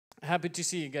Happy to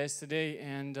see you guys today,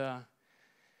 and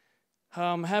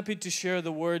I'm happy to share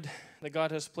the word that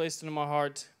God has placed in my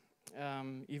heart,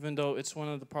 even though it's one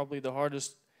of probably the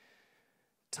hardest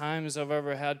times I've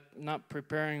ever had, not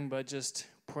preparing, but just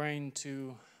praying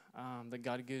to that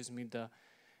God gives me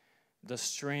the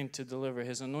strength to deliver,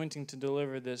 His anointing to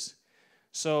deliver this.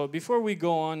 So before we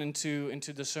go on into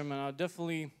the sermon, I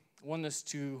definitely want us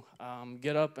to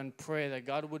get up and pray that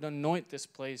God would anoint this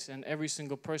place and every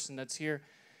single person that's here,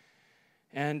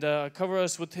 and cover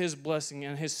us with His blessing,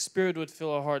 and His Spirit would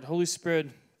fill our heart. Holy Spirit,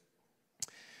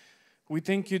 we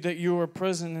thank you that you are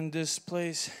present in this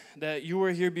place, that you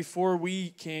were here before we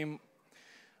came.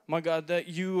 My God, that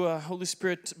you, Holy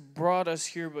Spirit, brought us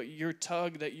here, but your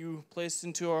tug that you placed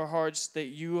into our hearts, that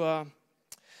you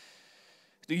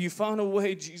found a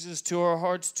way, Jesus, to our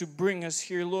hearts to bring us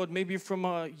here, Lord. Maybe from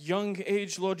a young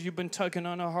age, Lord, you've been tugging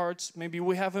on our hearts. Maybe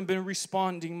we haven't been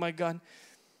responding, my God.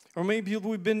 Or maybe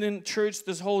we've been in church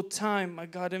this whole time, my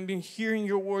God, and been hearing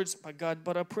your words, my God.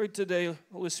 But I pray today,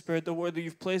 Holy Spirit, the word that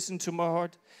you've placed into my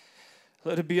heart,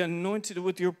 let it be anointed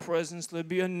with your presence. Let it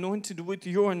be anointed with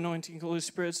your anointing, Holy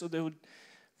Spirit, so they would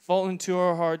fall into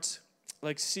our hearts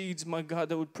like seeds, my God,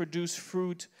 that would produce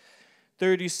fruit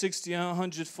 30, 60, and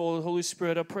 100-fold. Holy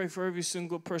Spirit, I pray for every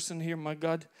single person here, my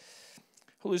God.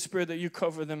 Holy Spirit, that you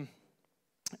cover them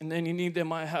and any need they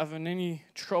might have and any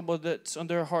trouble that's on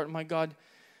their heart, my God.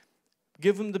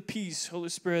 Give them the peace, Holy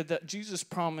Spirit, that Jesus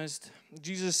promised.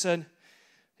 Jesus said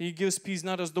He gives peace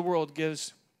not as the world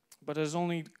gives, but as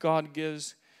only God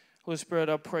gives. Holy Spirit,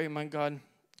 I pray, my God,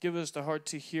 give us the heart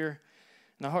to hear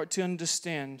and the heart to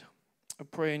understand. I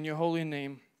pray in your holy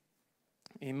name.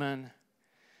 Amen.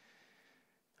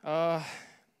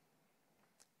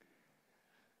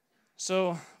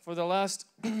 So for the last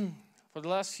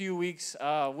few weeks,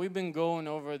 we've been going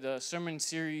over the sermon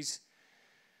series,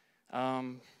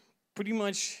 pretty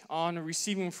much on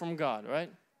receiving from God,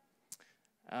 right?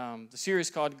 The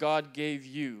series called "God Gave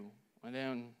You," and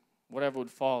then whatever would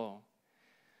follow.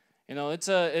 You know,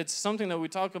 it's something that we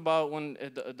talk about when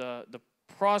the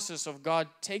process of God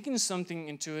taking something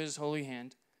into His holy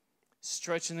hand,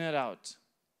 stretching it out,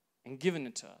 and giving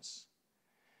it to us.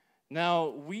 Now,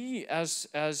 we as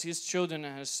His children,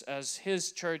 as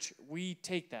His church, we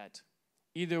take that.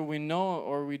 Either we know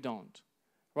or we don't.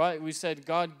 Right? We said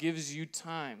God gives you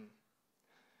time.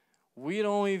 We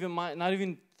might not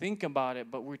even think about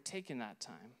it, but we're taking that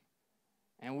time.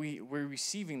 And we're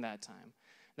receiving that time.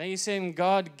 Then you're saying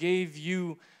God gave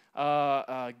you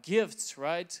gifts,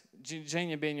 right?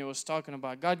 Jane Benya was talking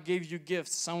about God gave you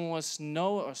gifts. Some of us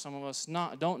know or some of us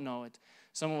don't know it.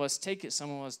 Some of us take it, some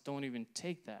of us don't even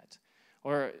take that.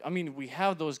 Or, I mean, we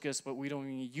have those gifts, but we don't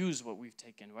even use what we've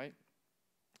taken, right?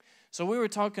 So we were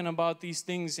talking about these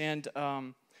things, and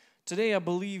today I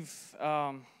believe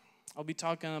I'll be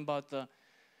talking about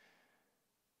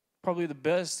probably the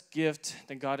best gift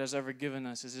that God has ever given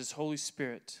us is His Holy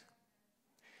Spirit.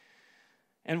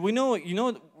 And we know,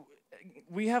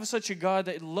 we have such a God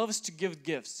that loves to give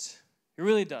gifts. He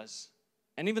really does.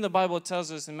 And even the Bible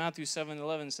tells us in Matthew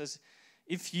 7:11 says,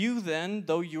 if you then,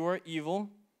 though you are evil,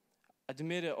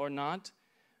 admit it or not,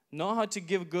 know how to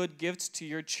give good gifts to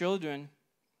your children,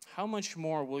 how much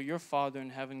more will your Father in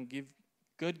heaven give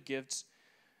good gifts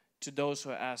to those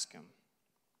who ask Him?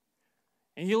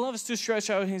 And He loves to stretch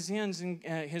out His hand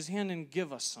and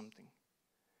give us something.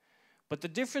 But the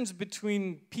difference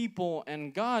between people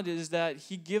and God is that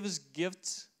He gives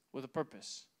gifts with a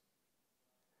purpose.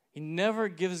 He never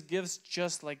gives gifts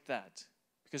just like that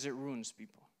because it ruins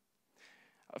people.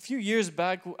 A few years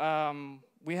back,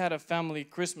 we had a family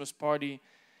Christmas party,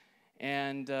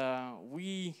 and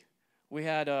we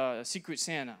had a Secret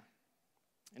Santa,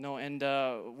 and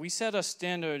we set a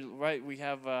standard, right? We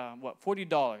have,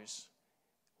 $40.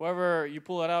 Whoever you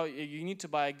pull it out, you need to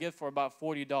buy a gift for about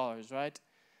 $40, right?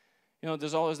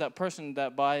 There's always that person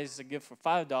that buys a gift for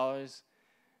 $5,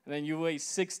 and then you weigh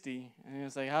 60, and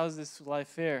it's like, how is this life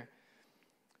fair?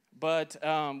 But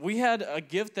we had a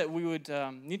gift that we would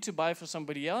need to buy for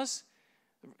somebody else,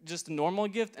 just a normal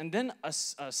gift, and then a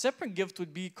separate gift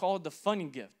would be called the funny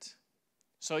gift.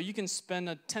 So you can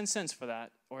spend 10 cents for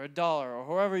that, or $1, or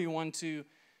however you want to,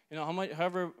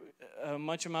 however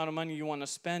much amount of money you want to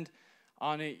spend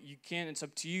on it, you can. It's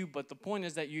up to you. But the point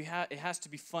is that it has to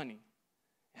be funny.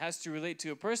 It has to relate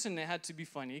to a person. It had to be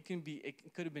funny.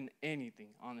 It could have been anything,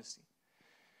 honestly.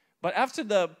 But after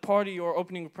the party or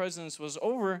opening of presents was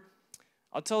over,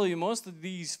 I'll tell you, most of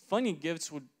these funny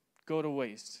gifts would go to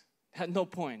waste. Had no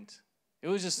point. It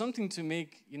was just something to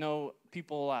make,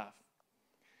 people laugh.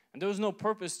 And there was no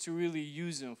purpose to really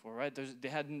use them for, right? They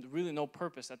had really no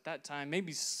purpose at that time.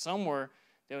 Maybe somewhere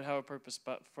they would have a purpose,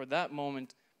 but for that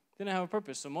moment, Didn't have a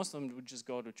purpose, so most of them would just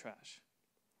go to trash.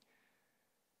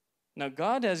 Now,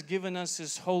 God has given us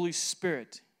His Holy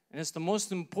Spirit, and it's the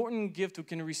most important gift we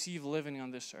can receive living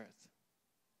on this earth.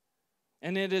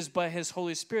 And it is by His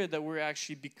Holy Spirit that we're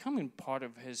actually becoming part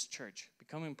of His church,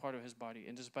 becoming part of His body.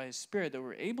 It is by His Spirit that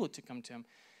we're able to come to Him.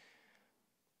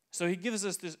 So He gives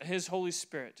us His Holy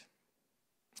Spirit.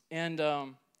 And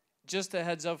just a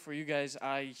heads up for you guys,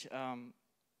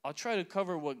 I'll try to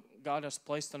cover what God has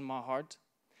placed on my heart.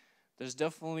 There's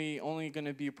definitely only going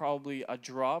to be probably a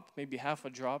drop, maybe half a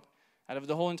drop, out of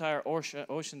the whole entire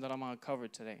ocean that I'm going to cover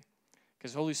today.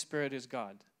 Because Holy Spirit is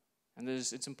God. And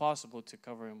it's impossible to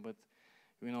cover Him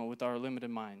with our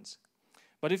limited minds.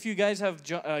 But if you guys have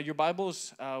your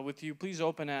Bibles with you, please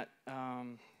open at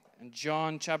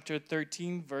John chapter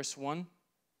 13, verse 1.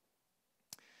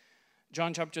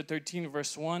 John chapter 13,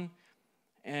 verse 1.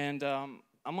 And I'm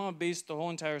going to base the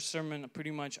whole entire sermon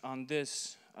pretty much on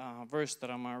this verse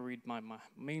that I'm going to read, my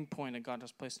main point that God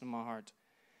has placed in my heart.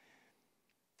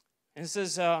 And it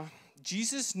says,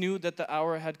 Jesus knew that the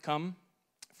hour had come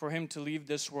for Him to leave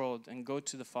this world and go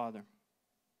to the Father.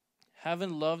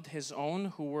 Having loved His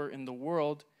own who were in the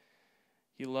world,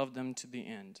 He loved them to the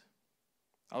end.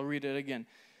 I'll read it again.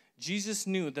 Jesus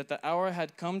knew that the hour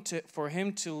had come for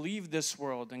Him to leave this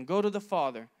world and go to the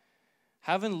Father.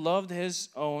 Having loved His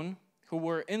own who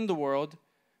were in the world,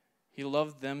 He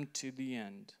loved them to the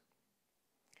end.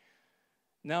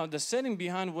 Now, the setting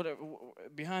behind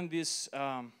this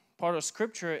part of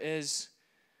Scripture is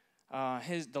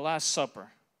the Last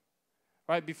Supper.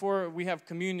 Right before we have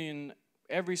communion,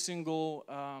 every single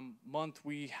month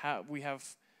we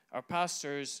have our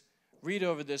pastors read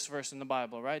over this verse in the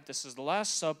Bible, right? This is the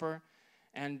Last Supper,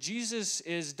 and Jesus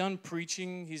is done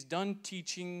preaching, He's done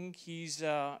teaching, He's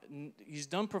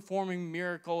done performing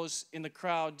miracles in the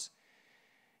crowds,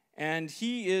 and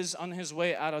He is on His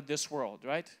way out of this world,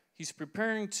 right? He's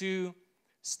preparing to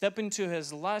step into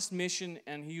His last mission,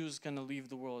 and He was going to leave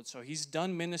the world. So He's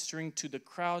done ministering to the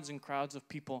crowds and crowds of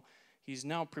people. He's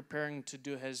now preparing to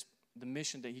do the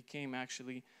mission that He came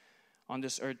actually on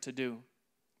this earth to do.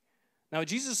 Now,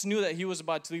 Jesus knew that He was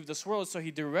about to leave this world, so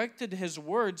He directed His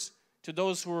words to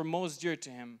those who were most dear to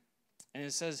Him. And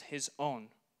it says His own.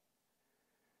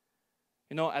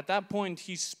 At that point,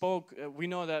 He spoke. We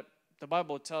know that the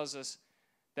Bible tells us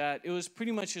that it was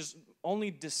pretty much His only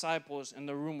disciples in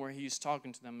the room where He's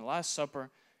talking to them. The Last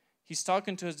Supper, He's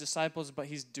talking to His disciples, but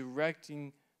He's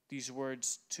directing these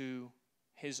words to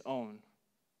His own.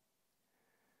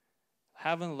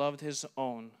 Having loved His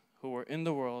own who were in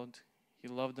the world, He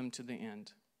loved them to the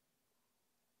end.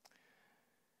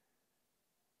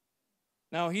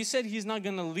 Now, He said He's not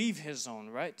going to leave His own,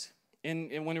 right?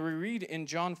 And when we read in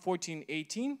John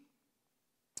 14:18,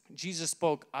 Jesus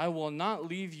spoke, "I will not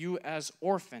leave you as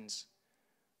orphans.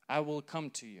 I will come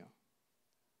to you."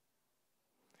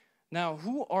 Now,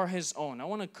 who are His own? I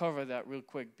want to cover that real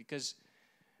quick because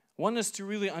I want us to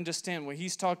really understand what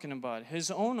He's talking about.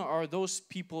 His own are those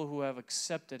people who have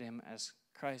accepted Him as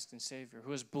Christ and Savior,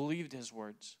 who has believed His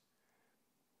words.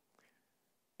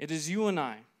 It is you and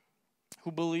I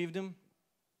who believed Him,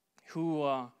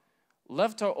 who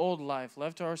left our old life,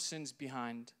 left our sins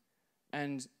behind,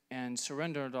 and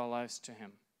surrendered our lives to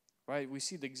Him. Right? We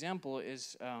see the example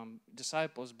is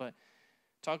disciples, but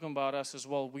talking about us as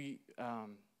well,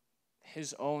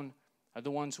 His own are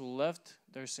the ones who left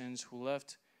their sins, who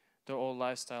left their old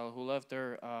lifestyle, who left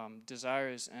their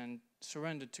desires and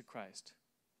surrendered to Christ.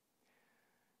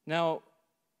 Now,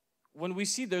 when we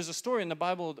see there's a story in the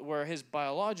Bible where His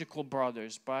biological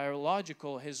brothers,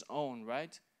 His own,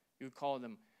 right? You would call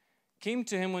them, came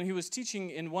to Him when He was teaching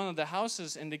in one of the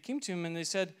houses, and they came to Him and they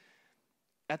said,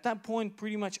 at that point,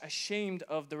 pretty much ashamed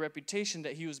of the reputation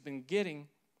that He was been getting,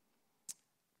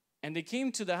 and they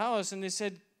came to the house and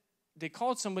they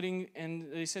called somebody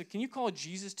and they said, "Can you call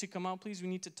Jesus to come out, please? We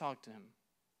need to talk to him."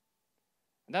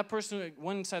 And that person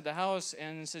went inside the house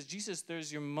and says, "Jesus,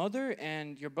 there's your mother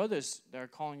and your brothers that are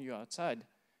calling you outside."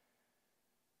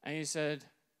 And He said,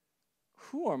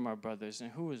 "Who are my brothers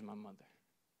and who is my mother?"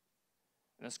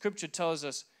 And the Scripture tells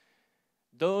us,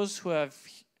 those who have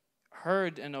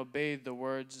heard and obeyed the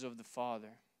words of the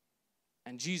Father.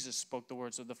 And Jesus spoke the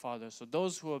words of the Father. So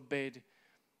those who obeyed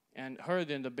and heard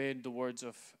and obeyed the words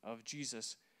of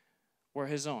Jesus were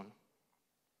His own.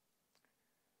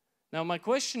 Now, my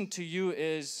question to you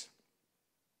is,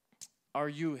 are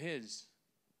you His?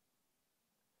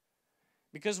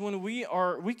 Because when we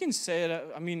can say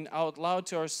it, out loud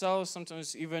to ourselves,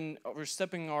 sometimes even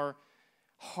overstepping our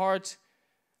heart,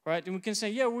 right? And we can say,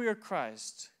 yeah, we are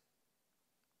Christ.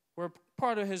 We're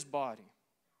part of His body.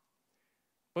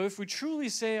 But if we truly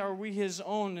say, are we His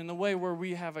own, in the way where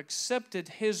we have accepted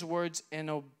His words and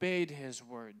obeyed His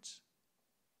words?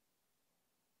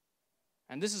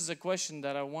 And this is a question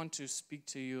that I want to speak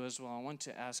to you as well. I want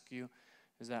to ask you,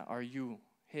 is that, are you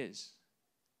His?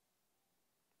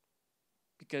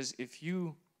 Because if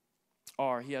you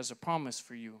are, He has a promise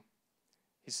for you.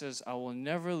 He says, I will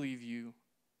never leave you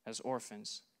as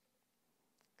orphans.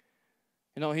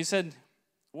 You know, He said,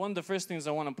 one of the first things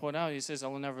I want to point out, He says, I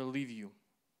will never leave you.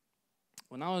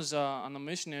 When I was on a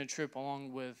missionary trip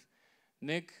along with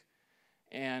Nick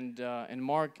and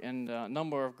Mark and a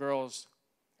number of girls,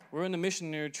 we're in a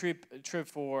missionary trip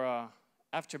for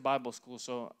after Bible school.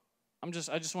 So I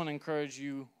just want to encourage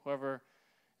you, whoever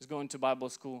is going to Bible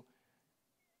school,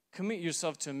 commit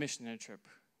yourself to a missionary trip.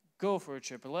 Go for a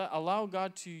trip. Allow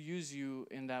God to use you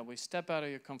in that way. Step out of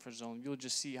your comfort zone. You'll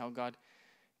just see how God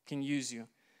can use you.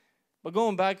 But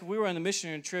going back, we were on a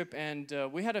missionary trip, and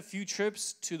we had a few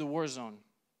trips to the war zone.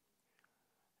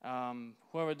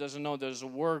 Whoever doesn't know, there's a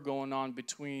war going on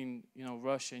between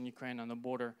Russia and Ukraine on the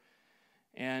border,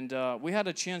 and we had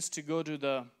a chance to go to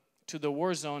the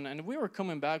war zone. And we were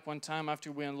coming back one time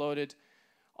after we unloaded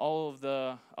all of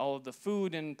the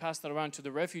food and passed it around to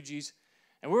the refugees.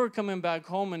 And we were coming back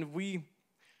home, and we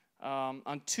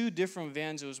on two different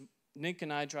vans. It was Nick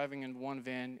and I driving in one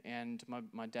van, and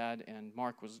my dad and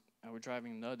Mark were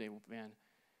driving in the other van.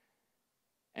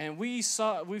 And we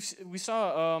saw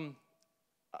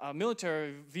a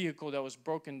military vehicle that was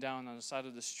broken down on the side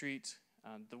of the street.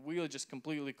 The wheel just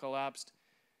completely collapsed,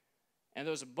 and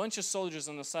there was a bunch of soldiers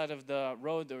on the side of the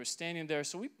road that were standing there.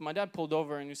 So my dad pulled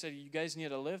over and we said, "You guys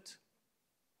need a lift?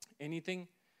 Anything?"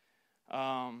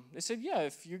 They said, "Yeah,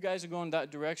 if you guys are going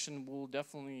that direction, we'll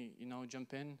definitely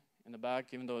jump in the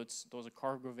back. Even though those are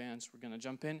cargo vans, we're gonna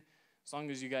jump in as long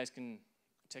as you guys can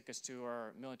take us to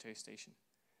our military station."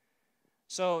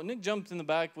 So Nick jumped in the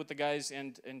back with the guys,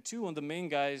 and two of the main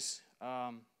guys,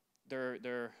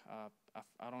 they're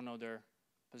I don't know their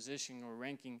position or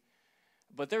ranking,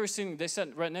 but they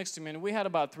sat right next to me, and we had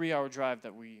about a 3-hour drive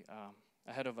that we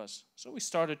ahead of us. So we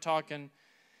started talking,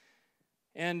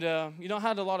 and I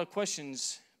had a lot of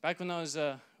questions. Back when I was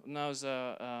a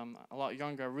lot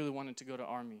younger, I really wanted to go to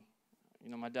Army.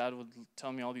 My dad would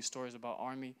tell me all these stories about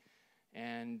Army,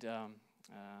 and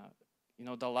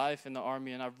the life in the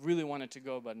Army, and I really wanted to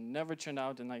go, but it never turned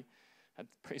out, and I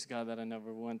praise God that I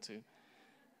never went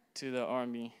to the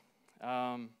Army.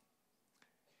 But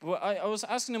I was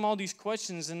asking him all these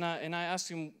questions, and I asked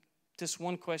him this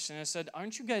one question. I said,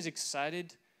 "Aren't you guys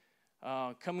excited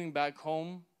coming back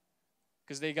home?"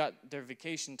 Because they got their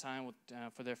vacation time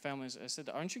for their families. I said,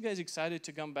 "Aren't you guys excited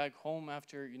to come back home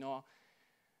after,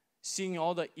 seeing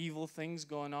all the evil things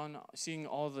going on, seeing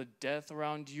all the death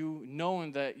around you,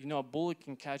 knowing that, a bullet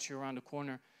can catch you around the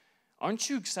corner?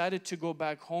 Aren't you excited to go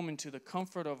back home into the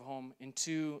comfort of home,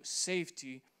 into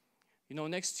safety,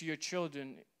 next to your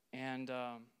children, and,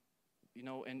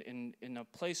 in a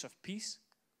place of peace?"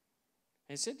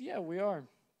 And he said, "Yeah, we are."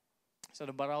 I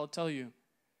said, "But I'll tell you,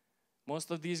 most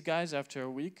of these guys, after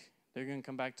a week, they're going to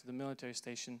come back to the military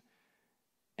station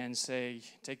and say,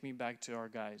 'Take me back to our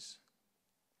guys.'"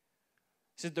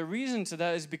 He said the reason to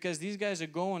that is because these guys are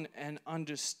going and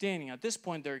understanding. At this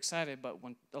point, they're excited, but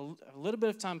when a little bit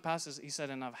of time passes, he said,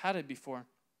 and I've had it before,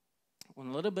 when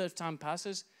a little bit of time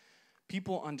passes,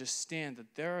 people understand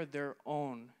that they're their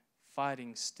own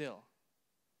fighting still.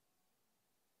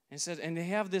 And he said, and they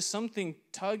have this something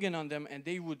tugging on them, and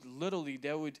they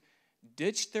would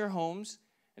ditch their homes,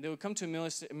 and they would come to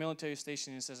a military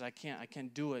station, and he says, I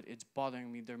can't do it. It's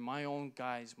bothering me. They're my own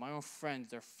guys, my own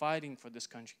friends. They're fighting for this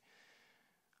country.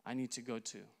 I need to go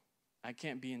too. I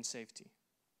can't be in safety.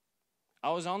 I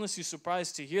was honestly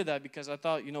surprised to hear that, because I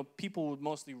thought, people would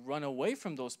mostly run away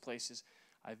from those places.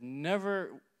 I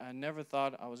never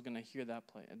thought I was going to hear that.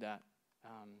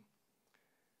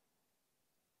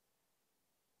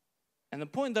 And the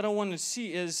point that I want to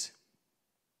see is,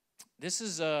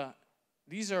 these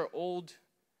are older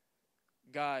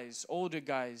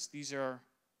guys. These are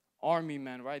army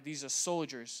men, right? These are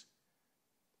soldiers.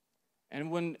 And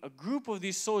when a group of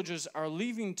these soldiers are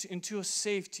leaving into a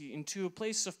safety, into a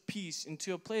place of peace,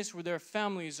 into a place where their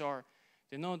families are,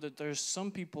 they know that there's some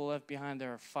people left behind that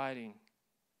are fighting.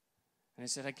 And they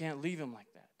said, I can't leave him like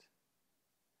that.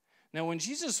 Now, when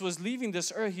Jesus was leaving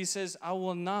this earth, he says, I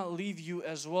will not leave you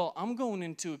as well. I'm going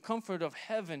into a comfort of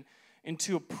heaven,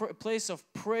 into a place of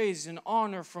praise and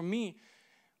honor for me,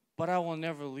 but I will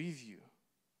never leave you.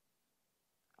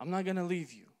 I'm not going to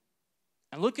leave you.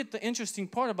 And look at the interesting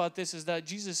part about this is that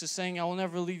Jesus is saying, I will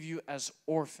never leave you as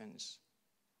orphans.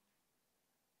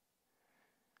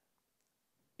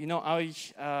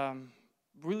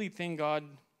 really thank God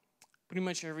pretty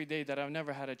much every day that I've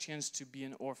never had a chance to be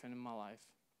an orphan in my life.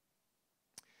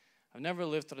 I've never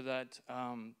lived through that.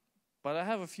 But I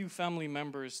have a few family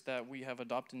members that we have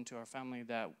adopted into our family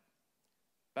that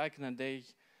back in the day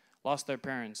lost their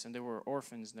parents, and they were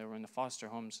orphans. They were in the foster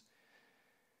homes.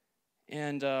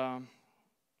 And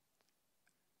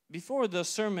before the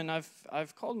sermon,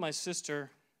 I've called my sister.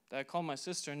 I call my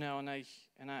sister now, and I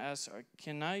asked her,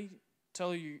 can I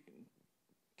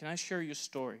share your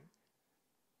story?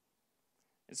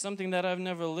 It's something that I've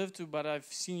never lived through, but I've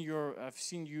seen you,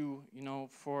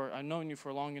 I've known you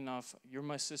for long enough. You're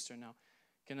my sister now.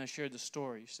 Can I share the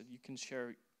story? She said, you can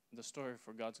share the story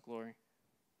for God's glory.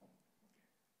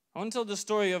 I want to tell the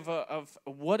story of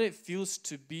what it feels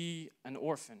to be an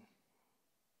orphan.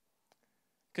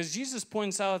 Because Jesus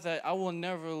points out that I will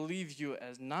never leave you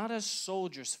not as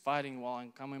soldiers fighting while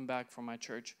I'm coming back from my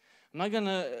church. I'm not going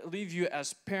to leave you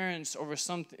as parents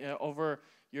over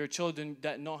your children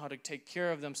that know how to take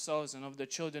care of themselves and of their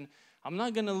children. I'm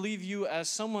not going to leave you as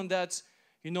someone that's,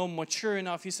 mature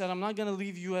enough. He said, I'm not going to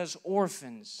leave you as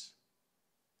orphans.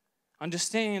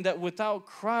 Understanding that without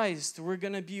Christ, we're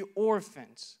going to be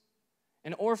orphans.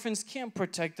 And orphans can't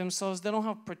protect themselves. They don't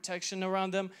have protection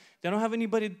around them. They don't have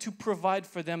anybody to provide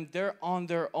for them. They're on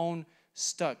their own,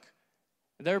 stuck.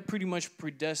 They're pretty much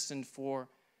predestined for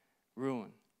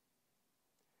ruin.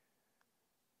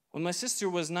 When my sister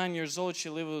was 9 years old, she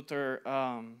lived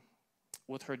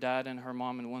with her dad and her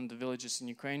mom in one of the villages in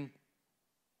Ukraine.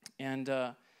 And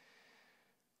her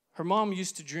mom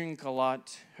used to drink a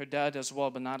lot. Her dad as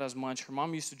well, but not as much. Her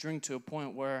mom used to drink to a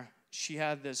point where she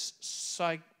had this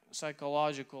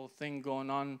psychological thing going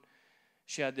on.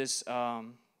 She had this,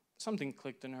 something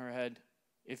clicked in her head.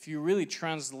 If you really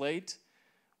translate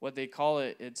what they call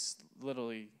it, it's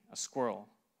literally a squirrel.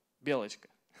 Bielichka.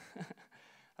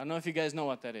 I don't know if you guys know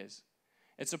what that is.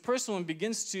 It's a person who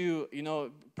begins to,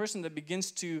 person that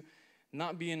begins to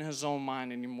not be in his own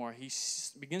mind anymore. He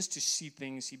begins to see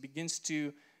things. He begins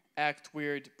to act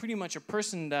weird. Pretty much a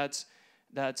person that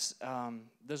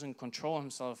doesn't control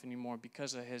himself anymore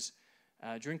because of his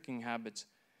drinking habits.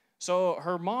 So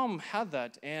her mom had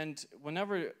that, and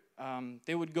whenever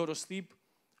they would go to sleep,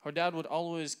 her dad would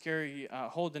always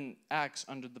hold an axe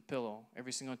under the pillow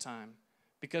every single time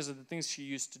because of the things she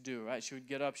used to do. Right? She would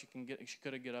get up. She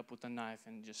could get up with a knife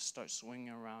and just start swinging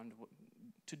around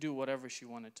to do whatever she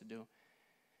wanted to do.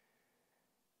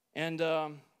 And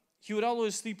he would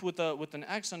always sleep with an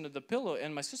axe under the pillow,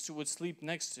 and my sister would sleep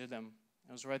next to them.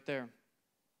 It was right there.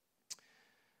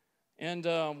 And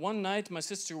one night, my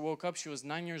sister woke up. She was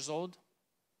 9 years old.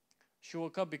 She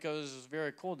woke up because it was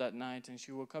very cold that night, and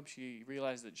she woke up. She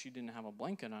realized that she didn't have a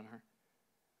blanket on her.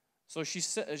 So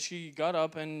she got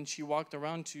up, and she walked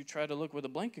around to try to look where the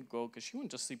blanket go, because she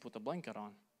went to sleep with a blanket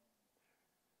on.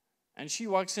 And she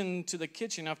walks into the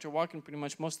kitchen after walking pretty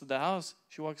much most of the house.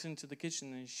 She walks into the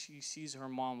kitchen, and she sees her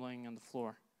mom laying on the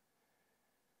floor.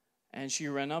 And she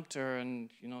ran up to her and,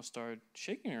 started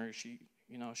shaking her. She,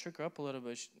 shook her up a little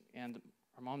bit, and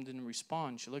her mom didn't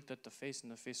respond. She looked at the face,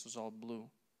 and the face was all blue.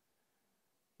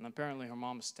 And apparently her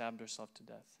mom stabbed herself to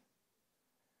death.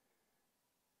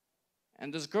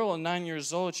 And this girl at 9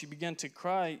 years old, she began to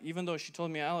cry, even though she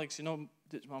told me, Alex,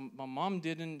 my mom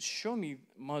didn't show me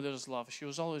mother's love. She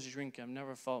was always drinking. I've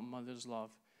never felt mother's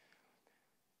love.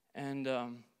 And I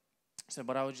said,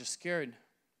 but I was just scared.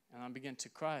 And I began to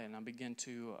cry, and I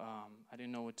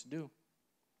didn't know what to do.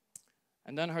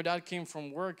 And then her dad came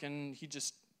from work, and he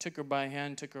just took her by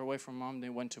hand, took her away from mom. They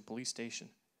went to a police station.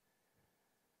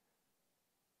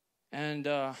 And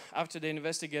after they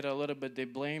investigated a little bit, they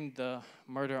blamed the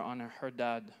murder on her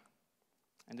dad,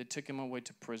 and they took him away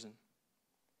to prison.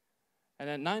 And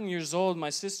at 9 years old,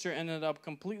 my sister ended up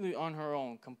completely on her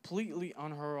own.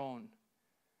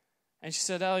 And she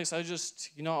said, Alex, I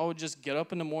would just get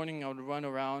up in the morning, I would run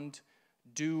around,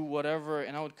 do whatever,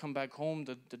 and I would come back home.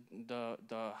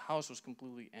 The house was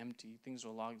completely empty. Things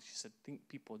were locked. She said,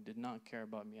 people did not care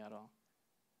about me at all.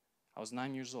 I was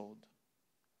 9 years old.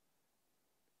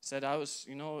 Said I was,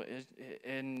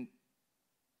 in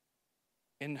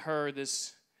her,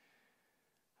 this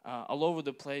all over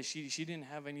the place. She didn't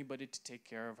have anybody to take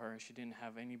care of her. She didn't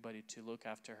have anybody to look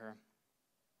after her.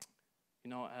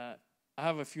 I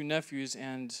have a few nephews,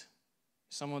 and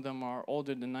some of them are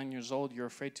older than 9 years old. You're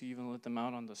afraid to even let them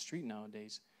out on the street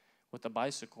nowadays with a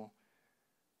bicycle.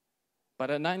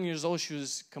 But at 9 years old, she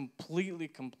was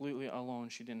completely alone.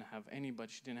 She didn't have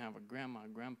anybody. She didn't have a grandma, a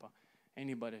grandpa,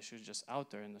 anybody. She was just out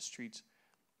there in the streets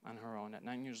on her own at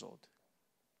 9 years old.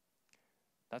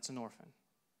 That's an orphan.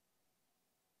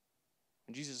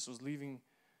 When Jesus was leaving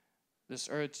this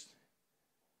earth,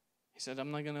 he said,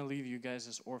 I'm not going to leave you guys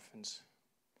as orphans.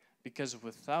 because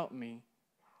without me,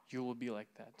 you will be like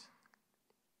that.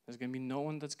 There's going to be no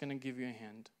one that's going to give you a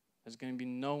hand. There's going to be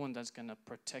no one that's going to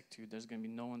protect you. There's going to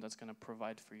be no one that's going to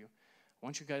provide for you. I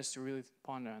want you guys to really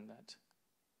ponder on that.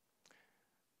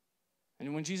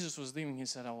 And when Jesus was leaving, he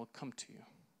said, I will come to you.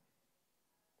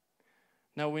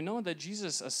 Now we know that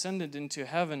Jesus ascended into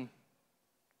heaven.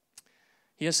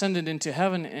 He ascended into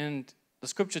heaven, and the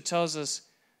scripture tells us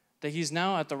that he's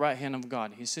now at the right hand of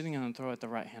God. He's sitting on the throne at the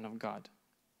right hand of God.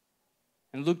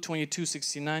 In Luke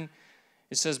 22:69,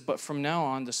 it says, but from now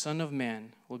on, the Son of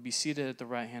Man will be seated at the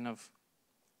right hand of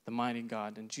the mighty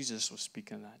God. And Jesus was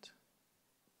speaking that.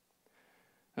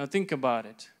 Now think about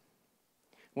it.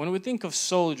 When we think of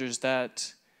soldiers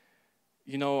that,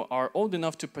 are old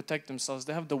enough to protect themselves,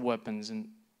 they have the weapons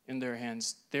in their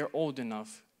hands. They're old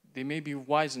enough. They may be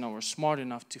wise enough or smart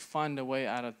enough to find a way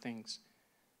out of things.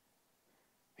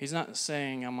 He's not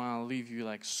saying, I'm going to leave you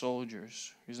like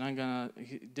soldiers. He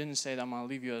didn't say that I'm going to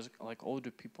leave you as like older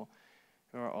people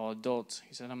or all adults.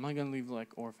 He said, I'm not going to leave you like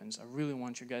orphans. I really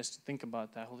want you guys to think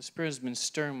about that. Holy Spirit has been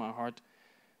stirring my heart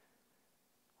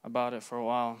about it for a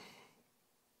while.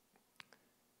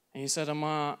 And he said, I'm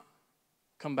going to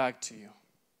come back to you.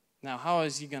 Now, how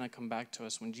is he going to come back to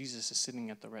us when Jesus is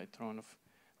sitting at the right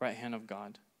hand of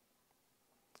God?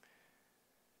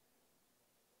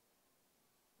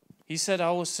 He said,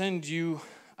 I will send you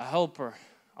a helper.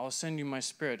 I will send you my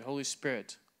Spirit, Holy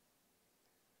Spirit.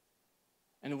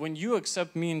 And when you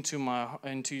accept me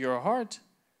into your heart,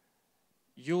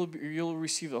 you'll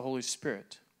receive the Holy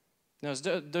Spirit. Now,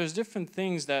 there's different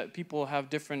things that people have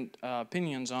different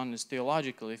opinions on is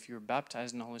theologically, if you're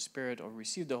baptized in the Holy Spirit or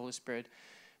receive the Holy Spirit.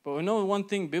 But we know one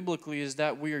thing biblically is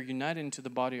that we are united into the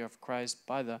body of Christ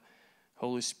by the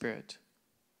Holy Spirit.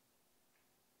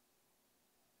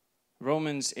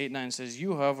 Romans 8:9 says,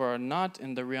 you, however, are not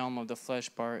in the realm of the flesh,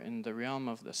 but in the realm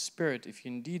of the Spirit, if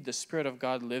indeed the Spirit of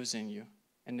God lives in you.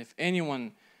 And if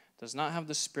anyone does not have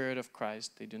the Spirit of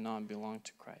Christ, they do not belong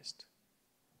to Christ.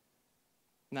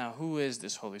 Now, who is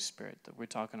this Holy Spirit that we're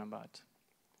talking about?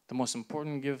 The most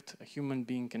important gift a human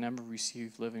being can ever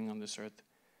receive living on this earth.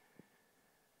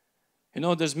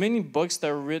 There's many books that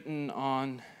are written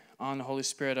on the Holy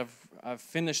Spirit. I've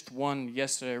finished one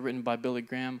yesterday written by Billy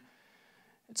Graham.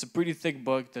 It's a pretty thick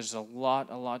book. There's a lot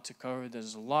to cover.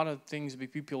 There's a lot of things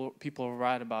people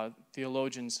write about,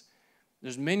 theologians.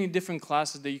 There's many different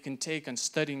classes that you can take on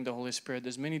studying the Holy Spirit.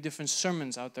 There's many different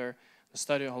sermons out there to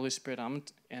study the Holy Spirit.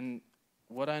 And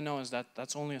what I know is that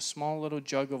that's only a small little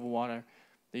jug of water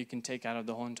that you can take out of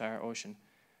the whole entire ocean.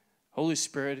 Holy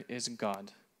Spirit is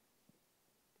God.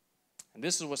 And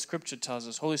this is what Scripture tells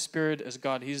us. Holy Spirit is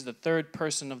God. He's the third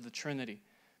person of the Trinity.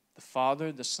 The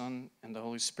Father, the Son, and the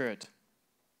Holy Spirit.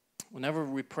 Whenever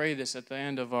we pray this at the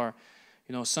end of our,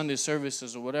 Sunday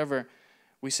services or whatever,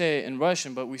 we say it in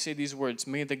Russian, but we say these words,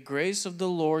 may the grace of the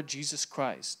Lord Jesus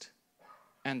Christ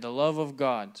and the love of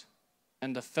God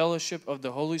and the fellowship of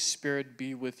the Holy Spirit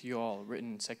be with you all,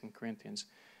 written in 2 Corinthians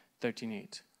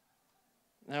 13:8.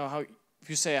 Now, if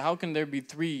you say, how can there be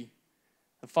three,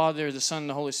 the Father, the Son, and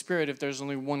the Holy Spirit, if there's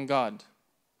only one God?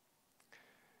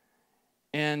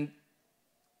 And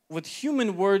with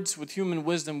human words, with human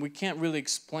wisdom, we can't really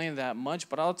explain that much,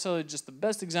 but I'll tell you just the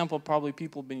best example probably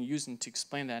people have been using to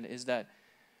explain that is that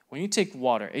when you take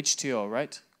water, H2O,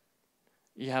 right?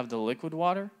 You have the liquid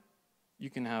water, you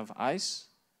can have ice,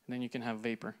 and then you can have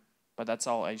vapor, but that's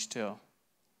all H2O.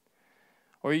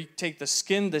 Or you take the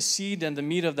skin, the seed, and the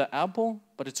meat of the apple,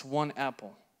 but it's one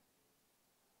apple.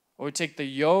 Or you take the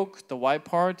yolk, the white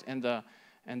part, and the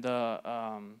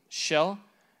shell,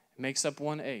 it makes up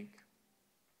one egg.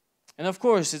 And of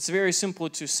course, it's very simple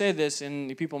to say this,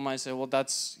 and people might say, well,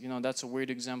 that's a weird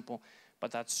example,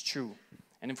 but that's true.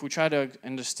 And if we try to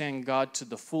understand God to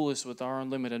the fullest with our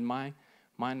unlimited mind,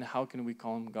 how can we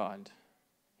call him God?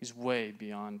 He's way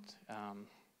beyond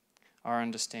our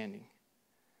understanding.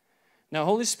 Now,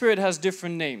 Holy Spirit has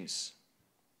different names.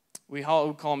 We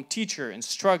call him teacher,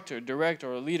 instructor,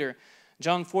 director, or leader.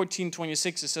 John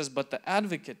 14:26, it says, but the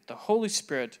advocate, the Holy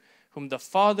Spirit, whom the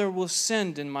Father will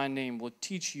send in my name, will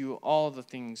teach you all the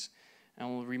things and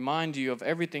will remind you of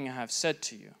everything I have said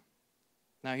to you.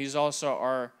 Now, he's also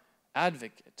our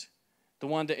advocate, the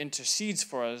one that intercedes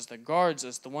for us, that guards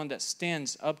us, the one that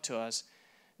stands up to us.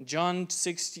 John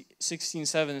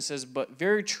 16:7 says, but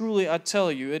very truly I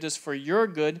tell you, it is for your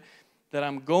good that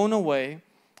I'm going away.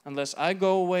 Unless I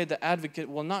go away, the advocate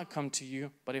will not come to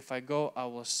you, but if I go, I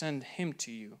will send him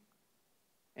to you.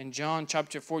 In John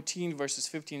chapter 14, verses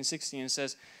 15 and 16, it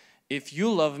says, if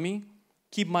you love me,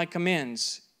 keep my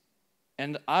commands,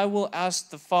 and I will ask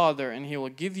the Father, and he will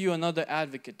give you another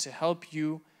advocate to help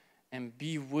you and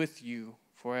be with you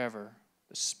forever,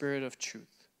 the Spirit of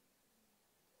truth.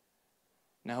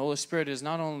 Now, Holy Spirit is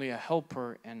not only a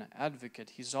helper and an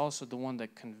advocate, He's also the one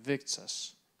that convicts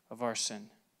us of our sin.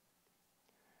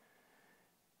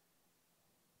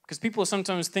 Because people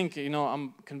sometimes think,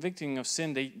 I'm convicting of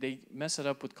sin. They mess it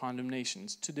up with condemnation.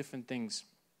 It's two different things.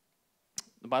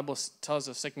 The Bible tells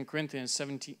us, 2 Corinthians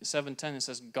 7:10, it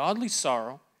says, godly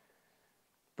sorrow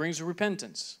brings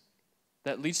repentance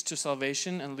that leads to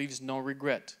salvation and leaves no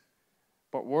regret.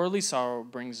 But worldly sorrow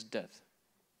brings death.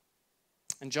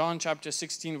 In John chapter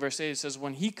 16, verse 8, it says,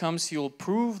 when He comes, He will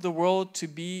prove the world to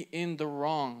be in the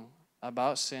wrong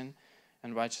about sin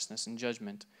and righteousness and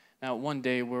judgment. Now, one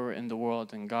day we were in the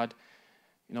world, and God,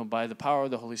 by the power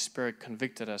of the Holy Spirit,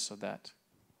 convicted us of that.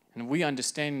 And we,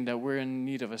 understanding that we're in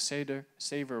need of a Savior,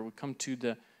 would come to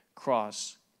the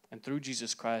cross, and through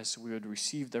Jesus Christ, we would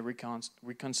receive the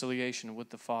reconciliation with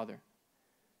the Father.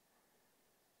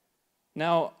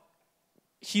 Now,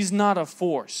 He's not a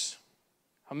force.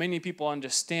 How many people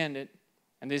understand it,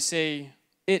 and they say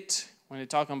it when they're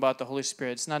talking about the Holy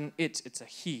Spirit. It's not an it, it's a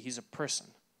He. He's a person.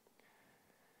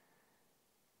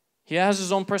 He has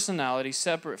His own personality,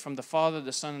 separate from the Father,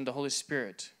 the Son, and the Holy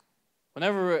Spirit.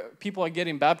 Whenever people are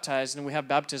getting baptized, and we have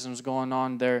baptisms going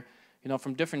on there,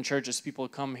 from different churches, people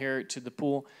come here to the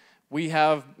pool. We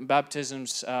have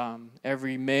baptisms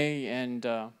every May and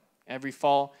every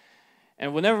fall.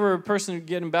 And whenever a person is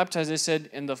getting baptized, they said,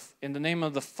 in the name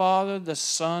of the Father, the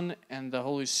Son, and the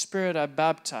Holy Spirit, I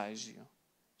baptize you.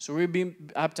 So we're being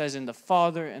baptized in the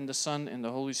Father, and the Son, and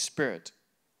the Holy Spirit.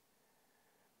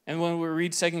 And when we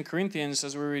read 2 Corinthians,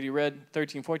 as we already read,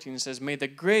 13:14, it says, may the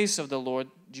grace of the Lord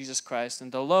Jesus Christ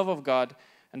and the love of God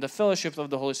and the fellowship of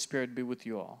the Holy Spirit be with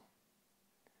you all.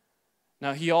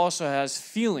 Now, He also has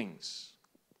feelings.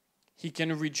 He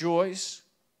can rejoice.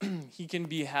 He can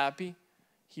be happy.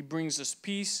 He brings us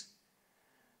peace.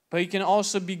 But He can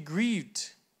also be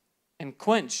grieved and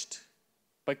quenched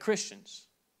by Christians.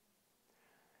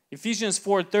 Ephesians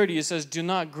 4:30, it says, do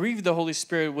not grieve the Holy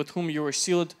Spirit with whom you were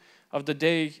sealed of the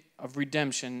day of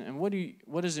redemption. And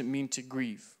what does it mean to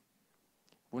grieve?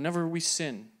 Whenever we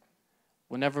sin,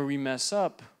 whenever we mess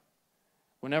up,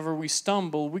 whenever we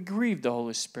stumble, we grieve the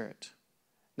Holy Spirit.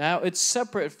 Now, it's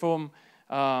separate from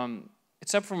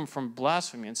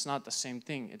blasphemy. It's not the same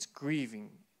thing. It's grieving.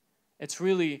 It's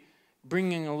really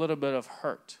bringing a little bit of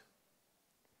hurt.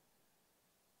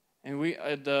 And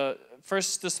the 1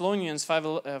 Thessalonians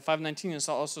 5:19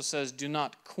 also says, do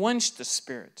not quench the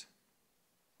Spirit.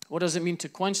 What does it mean to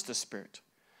quench the Spirit?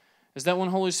 Is that when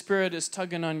Holy Spirit is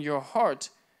tugging on your heart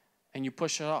and you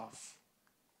push it off.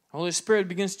 Holy Spirit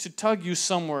begins to tug you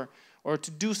somewhere or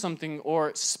to do something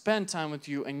or spend time with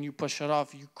you and you push it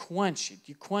off. You quench it.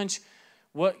 You quench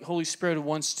what Holy Spirit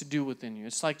wants to do within you.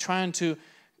 It's like trying to,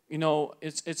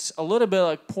 it's a little bit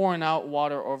like pouring out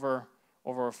water over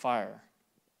a fire.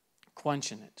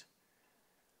 Quenching it.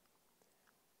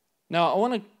 Now, I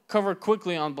want to cover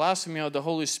quickly on blasphemy of the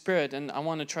Holy Spirit, and I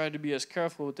want to try to be as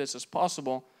careful with this as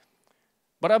possible.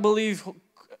 But I believe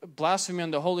blasphemy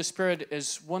on the Holy Spirit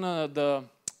is one of the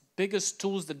biggest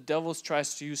tools the devil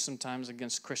tries to use sometimes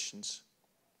against Christians.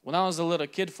 When I was a little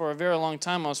kid, for a very long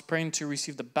time, I was praying to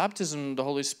receive the baptism of the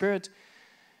Holy Spirit,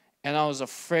 and I was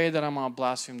afraid that I'm going to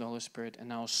blaspheme the Holy Spirit,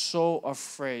 and I was so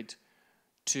afraid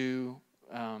to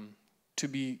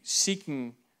be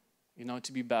seeking,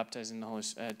 to be baptized in the Holy,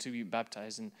 to be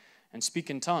baptized and speak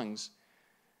in tongues,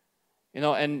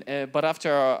 but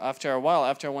after a while,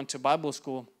 after I went to Bible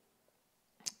school,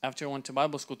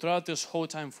 throughout this whole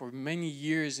time, for many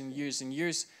years and years and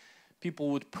years, people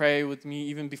would pray with me.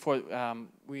 Even before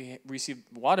we received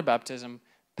water baptism,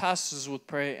 pastors would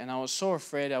pray, and I was so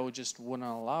afraid I wouldn't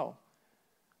allow,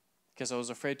 because I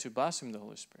was afraid to blaspheme the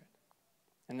Holy Spirit.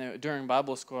 And during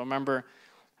Bible school, I remember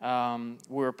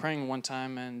we were praying one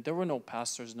time, and there were no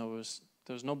pastors,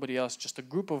 there was nobody else, just a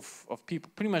group of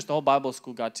people. Pretty much the whole Bible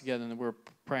school got together, and we were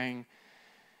praying,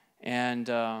 and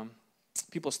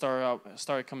people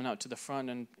started coming out to the front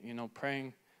and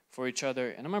praying for each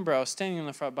other. And I remember I was standing in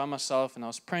the front by myself, and I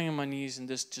was praying on my knees, and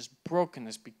this just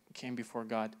brokenness came before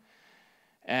God.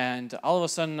 And all of a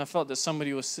sudden, I felt that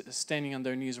somebody was standing on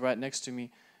their knees right next to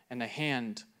me, and a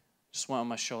hand just went on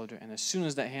my shoulder. And as soon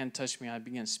as that hand touched me, I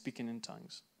began speaking in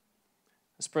tongues.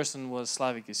 This person was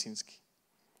Slavik Jasinski.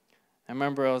 I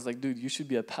remember I was like, dude, you should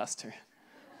be a pastor.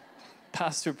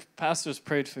 Pastors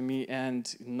prayed for me,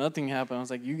 and nothing happened. I was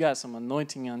like, you got some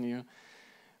anointing on you.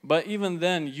 But even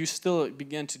then,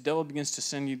 devil begins to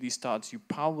send you these thoughts. You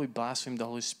probably blasphemed the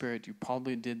Holy Spirit. You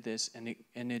probably did this, and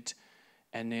it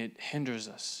hinders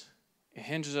us. It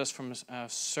hinders us from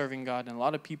serving God. And a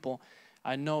lot of people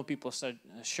I know people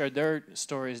shared their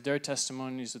stories, their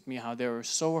testimonies with me, how they were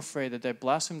so afraid that they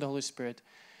blasphemed the Holy Spirit,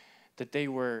 that they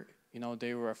were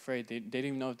afraid. They didn't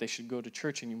even know if they should go to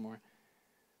church anymore.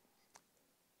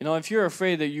 If you're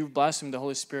afraid that you've blasphemed the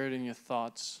Holy Spirit in your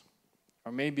thoughts,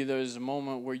 or maybe there's a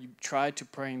moment where you tried to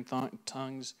pray in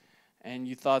tongues and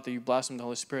you thought that you blasphemed the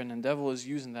Holy Spirit and the devil is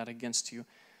using that against you,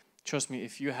 trust me,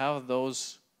 if you have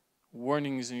those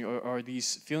warnings in you, or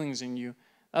these feelings in you,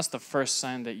 that's the first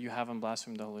sign that you haven't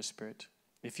blasphemed the Holy Spirit.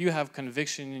 If you have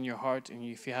conviction in your heart and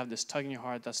if you have this tug in your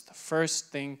heart, that's the first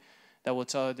thing that will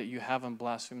tell you that you haven't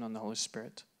blasphemed on the Holy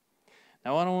Spirit.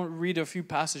 Now, I want to read a few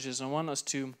passages. I want us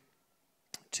to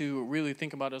really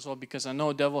think about it as well, because I know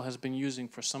the devil has been using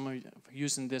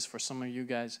this for some of you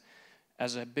guys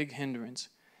as a big hindrance.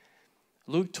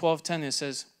 Luke 12:10, it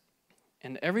says,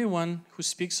 "And everyone who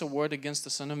speaks a word against the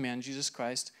Son of Man, Jesus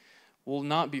Christ, will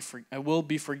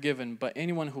be forgiven. But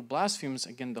anyone who blasphemes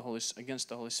against the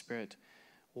Holy Spirit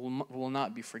will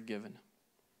not be forgiven."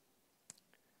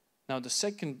 Now, the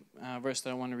second verse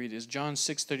that I want to read is John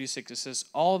 6:36. It says,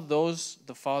 "All those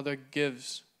the Father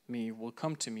gives me will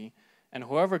come to me, and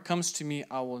whoever comes to me,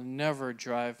 I will never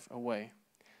drive away."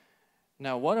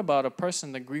 Now, what about a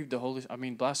person that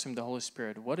blasphemed the Holy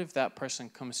Spirit? What if that person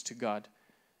comes to God?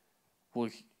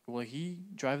 Will he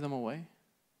drive them away?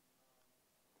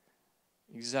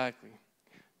 Exactly.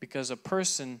 Because a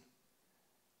person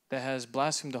that has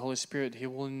blasphemed the Holy Spirit, he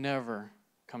will never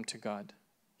come to God.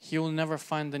 He will never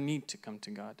find the need to come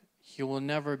to God. He will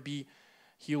never be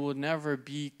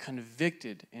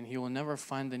convicted, and he will never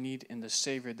find the need in the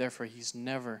Savior. Therefore, he's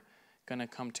never going to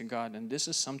come to God. And this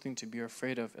is something to be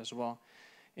afraid of as well.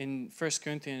 In 1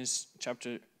 Corinthians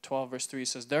chapter 12, verse 3, it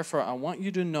says, "Therefore, I want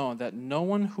you to know that no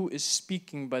one who is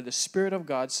speaking by the Spirit of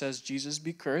God says, 'Jesus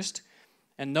be cursed,'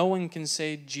 and no one can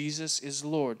say, 'Jesus is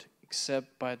Lord,'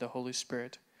 except by the Holy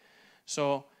Spirit."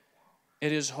 So,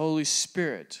 it is Holy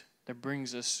Spirit that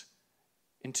brings us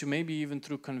into, maybe even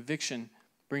through conviction,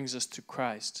 brings us to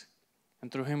Christ. And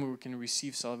through him we can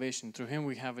receive salvation. Through him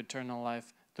we have eternal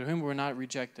life. Through him we're not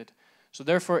rejected. So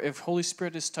therefore, if Holy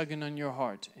Spirit is tugging on your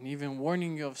heart and even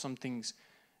warning you of some things,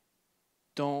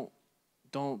 don't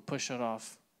push it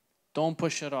off. Don't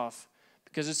push it off.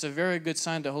 Because it's a very good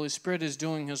sign the Holy Spirit is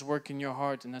doing his work in your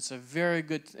heart. And that's a very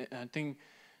good thing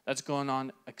that's going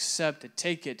on. Accept it.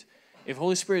 Take it. If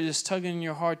Holy Spirit is tugging in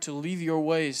your heart to leave your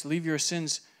ways, leave your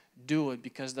sins, do it.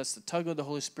 Because that's the tug of the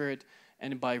Holy Spirit.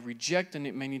 And by rejecting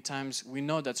it many times, we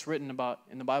know that's written about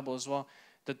in the Bible as well,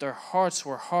 that their hearts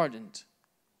were hardened.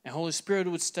 And Holy Spirit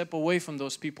would step away from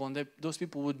those people, and those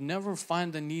people would never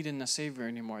find the need in a Savior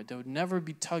anymore. They would never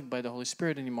be tugged by the Holy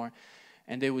Spirit anymore,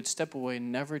 and they would step away,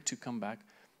 never to come back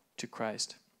to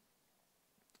Christ.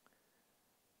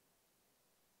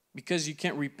 Because you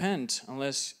can't repent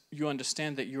unless you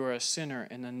understand that you are a sinner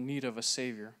and in need of a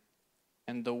Savior.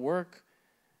 And the work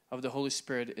of the Holy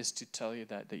Spirit is to tell you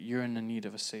that you're in the need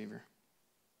of a Savior.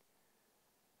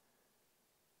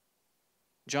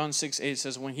 John 6:8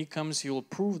 says, "When he comes, he will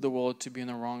prove the world to be in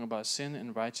the wrong about sin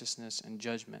and righteousness and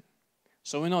judgment."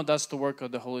 So we know that's the work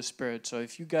of the Holy Spirit. So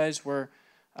if you guys were,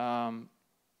 in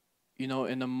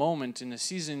a moment, in a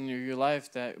season in your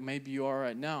life that maybe you are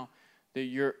right now, that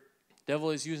your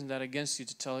devil is using that against you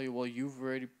to tell you, well, you've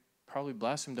already probably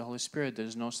blasphemed the Holy Spirit.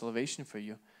 There's no salvation for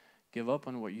you. Give up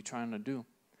on what you're trying to do.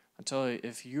 I tell you,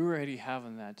 if you're already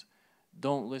having that,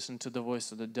 don't listen to the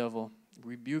voice of the devil.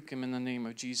 Rebuke him in the name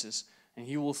of Jesus, and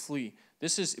he will flee.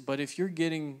 But if you're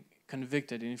getting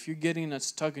convicted, and if you're getting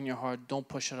that tug in your heart, don't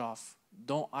push it off.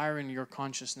 Don't iron your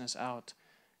consciousness out.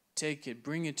 Take it,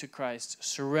 bring it to Christ,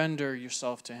 surrender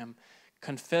yourself to him,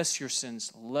 confess your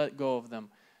sins, let go of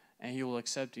them, and he will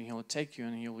accept you, and he will take you,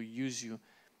 and he will use you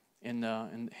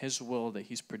in his will that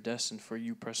he's predestined for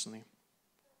you personally.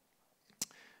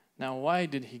 Now, why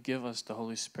did he give us the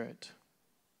Holy Spirit?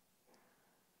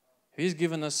 He's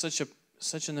given us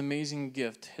such an amazing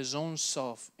gift, his own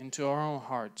self, into our own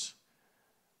hearts.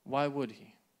 Why would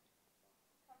he?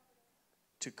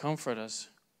 To comfort us,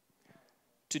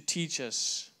 to teach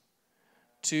us,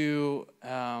 to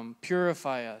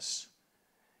purify us.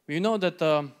 We know that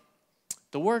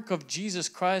the work of Jesus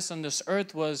Christ on this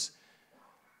earth was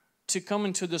to come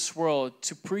into this world,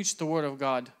 to preach the word of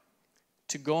God,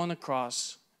 to go on the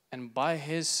cross, and by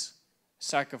his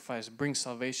sacrifice bring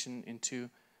salvation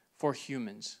for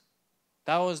humans.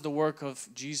 That was the work of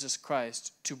Jesus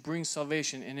Christ, to bring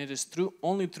salvation, and it is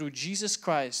only through Jesus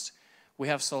Christ we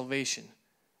have salvation.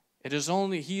 He is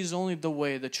only the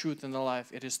way, the truth, and the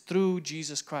life. It is through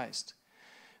Jesus Christ.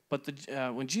 But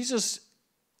when Jesus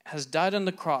has died on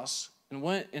the cross and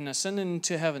went and ascended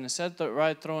into heaven and sat at the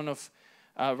right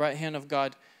hand of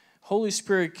God, Holy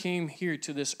Spirit came here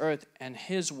to this earth and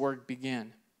His work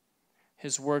began.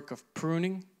 His work of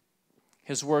pruning,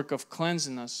 His work of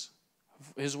cleansing us,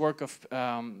 His work of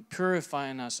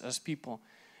purifying us as people,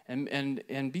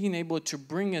 and being able to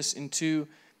bring us into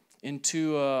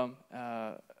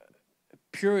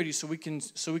purity, so we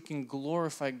can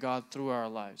glorify God through our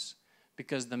lives.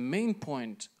 Because the main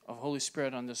point of Holy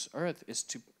Spirit on this earth is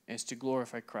to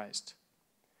glorify Christ.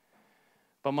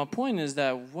 But my point is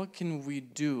that what can we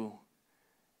do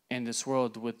in this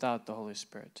world without the Holy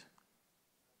Spirit?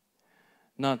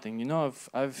 Nothing. You know,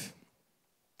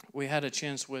 we had a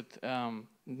chance with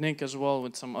Nick as well,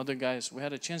 with some other guys. We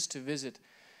had a chance to visit.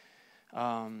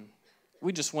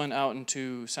 We just went out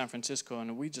into San Francisco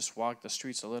and we just walked the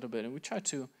streets a little bit, and we tried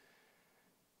to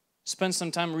spend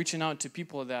some time reaching out to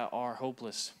people that are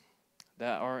hopeless,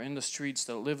 that are in the streets,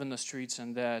 that live in the streets,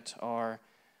 and that are,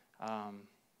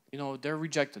 they're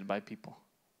rejected by people.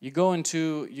 You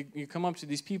come up to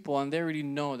these people and they already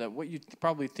know that what you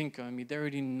probably think of me, they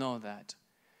already know that.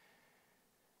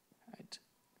 Right?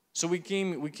 So we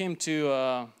came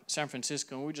to San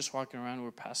Francisco, and we were just walking around. We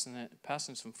were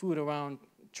passing some food around,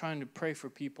 trying to pray for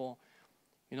people,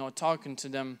 talking to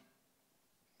them.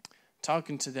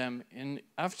 And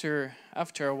after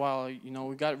a while,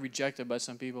 we got rejected by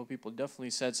some people. People definitely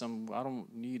said I don't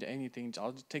need anything.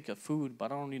 I'll just take a food,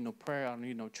 but I don't need no prayer. I don't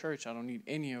need no church. I don't need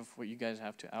any of what you guys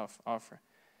have to offer.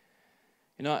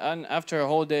 And after a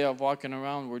whole day of walking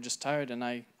around, we're just tired,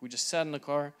 and we just sat in the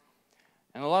car.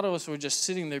 And a lot of us were just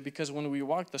sitting there because when we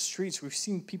walk the streets, we've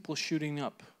seen people shooting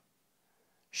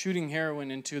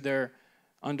heroin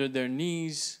under their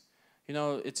knees.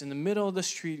 It's in the middle of the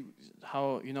street,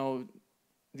 how,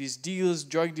 these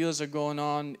drug deals are going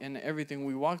on and everything.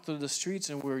 We walk through the streets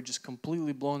and we're just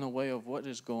completely blown away of what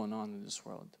is going on in this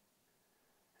world.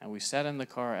 And we sat in the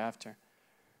car after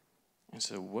and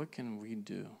said, what can we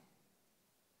do?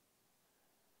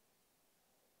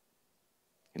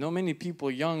 Many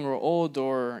people, young or old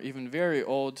or even very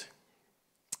old,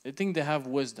 they think they have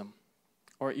wisdom.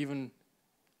 Or even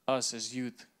us as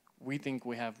youth, we think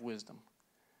we have wisdom.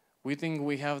 We think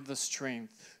we have the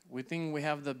strength. We think we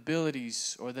have the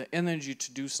abilities or the energy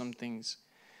to do some things.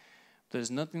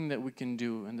 There's nothing that we can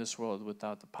do in this world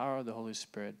without the power of the Holy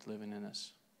Spirit living in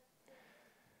us.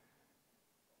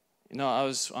 I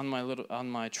was on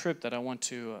my trip that I went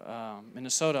to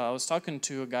Minnesota. I was talking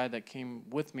to a guy that came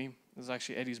with me. It was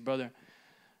actually Eddie's brother.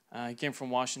 He came from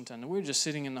Washington. And we were just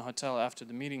sitting in the hotel after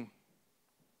the meeting.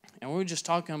 And we were just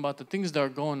talking about the things that are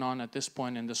going on at this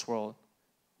point in this world.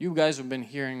 You guys have been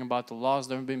hearing about the laws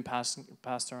that have been passed,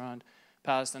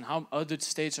 and how other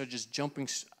states are just jumping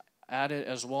at it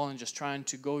as well and just trying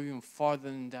to go even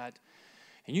farther than that.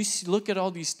 And you look at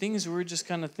all these things, we're just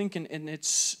kind of thinking, and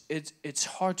it's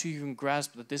hard to even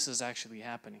grasp that this is actually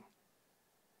happening.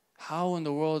 How in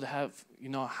the world how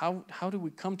do we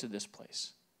come to this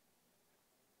place?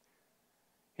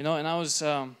 And I was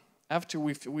after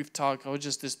we've talked, I was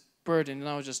just this burden, and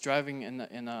I was just driving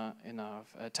in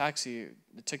a taxi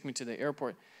that took me to the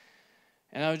airport,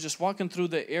 and I was just walking through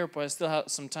the airport. I still had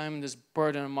some time in this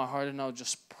burden in my heart, and I was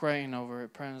just praying over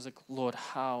it. I was like, Lord,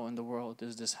 how in the world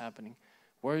is this happening?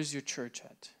 Where is your church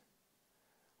at?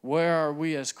 Where are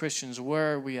we as Christians?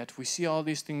 Where are we at? We see all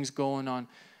these things going on.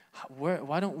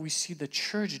 Why don't we see the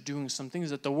church doing some things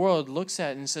that the world looks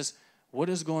at and says, what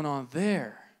is going on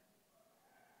there?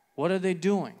 What are they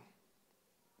doing?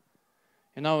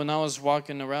 When I was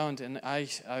walking around, and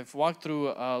I've walked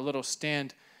through a little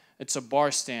stand. It's a bar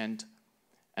stand,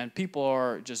 and people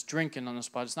are just drinking on the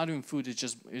spot. It's not even food. It's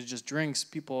just drinks.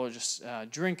 People are just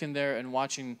drinking there and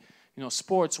watching,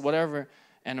 sports, whatever.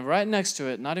 And right next to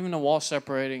it, not even a wall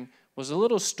separating, was a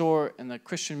little store, and the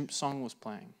Christian song was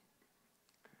playing.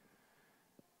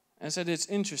 I said, it's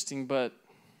interesting, but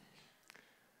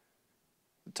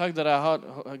the tug that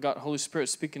I got Holy Spirit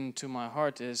speaking to my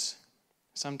heart is,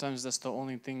 sometimes that's the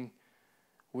only thing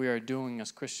we are doing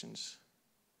as Christians.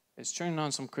 It's turning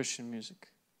on some Christian music.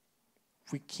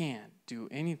 We can't do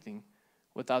anything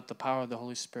without the power of the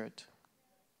Holy Spirit.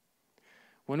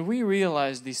 When we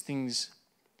realize these things,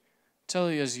 tell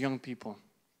you as young people,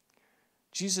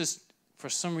 Jesus, for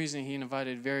some reason, he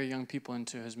invited very young people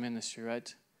into his ministry,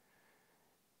 right?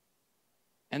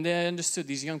 And they understood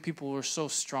these young people were so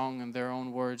strong in their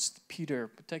own words. Peter,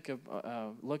 take a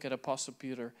look at Apostle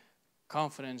Peter,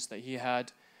 confidence that he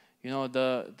had,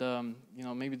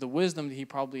 maybe the wisdom that he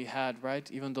probably had, right?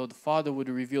 Even though the Father would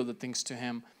reveal the things to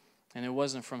him, and it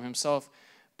wasn't from himself,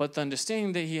 but the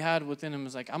understanding that he had within him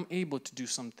was like, I'm able to do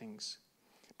some things.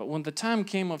 But when the time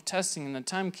came of testing, and the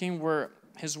time came where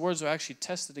his words were actually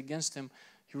tested against him,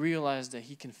 he realized that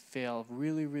he can fail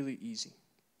really, really easy.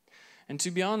 And to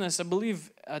be honest, I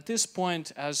believe at this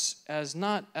point, as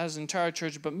not as entire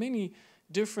church, but many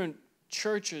different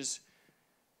churches,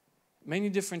 many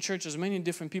different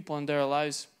people in their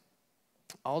lives,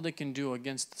 all they can do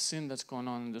against the sin that's going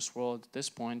on in this world at this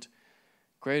point,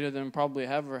 greater than probably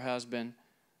ever has been,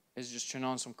 is just turn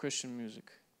on some Christian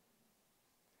music.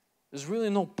 There's really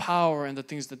no power in the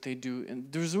things that they do.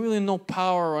 And there's really no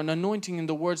power or an anointing in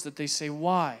the words that they say.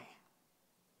 Why?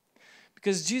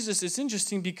 Because Jesus, it's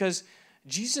interesting because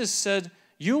Jesus said,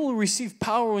 you will receive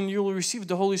power when you will receive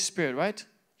the Holy Spirit, right?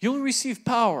 You'll receive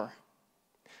power.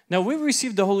 Now, we've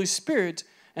received the Holy Spirit,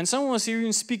 and some of us are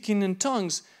even speaking in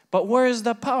tongues, but where is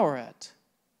that power at?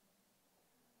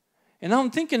 And I'm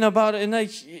thinking about it, and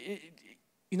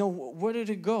where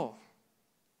did it go?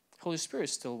 Holy Spirit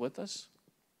is still with us.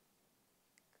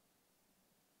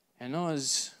 I know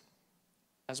as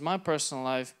my personal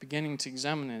life beginning to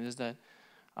examine it is that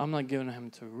I'm not giving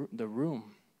him the room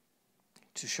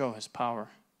to show his power.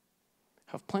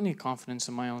 I have plenty of confidence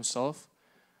in my own self.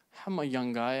 I'm a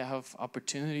young guy. I have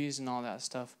opportunities and all that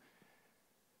stuff.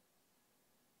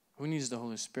 Who needs the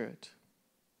Holy Spirit?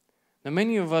 Now,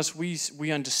 many of us,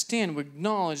 we understand, we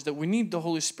acknowledge that we need the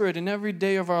Holy Spirit in every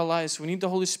day of our lives. We need the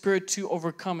Holy Spirit to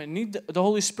overcome it. We need the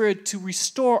Holy Spirit to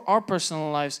restore our personal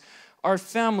lives, our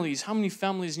families. How many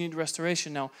families need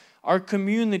restoration now? Our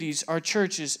communities, our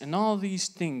churches, and all these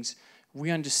things. We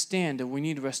understand that we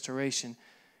need restoration.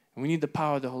 And we need the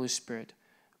power of the Holy Spirit.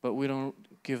 But we don't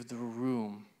give the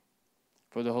room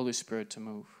for the Holy Spirit to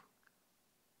move.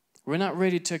 We're not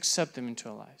ready to accept Him into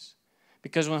our lives.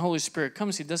 Because when the Holy Spirit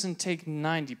comes, He doesn't take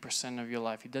 90% of your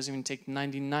life. He doesn't even take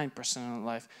 99% of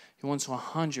life. He wants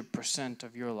 100%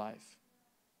 of your life.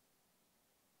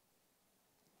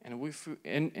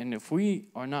 And if we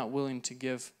are not willing to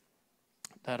give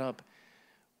that up,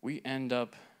 we end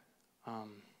up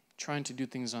trying to do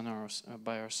things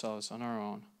by ourselves, on our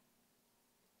own.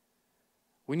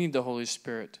 We need the Holy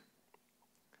Spirit.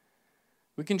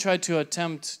 We can try to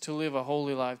attempt to live a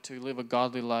holy life, to live a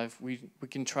godly life. We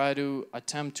can try to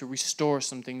attempt to restore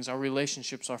some things, our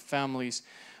relationships, our families,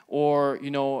 or,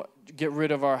 get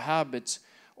rid of our habits,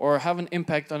 or have an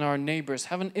impact on our neighbors,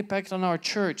 have an impact on our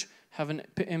church, have an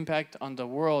impact on the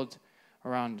world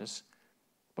around us.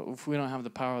 But if we don't have the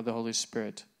power of the Holy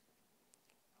Spirit,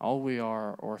 all we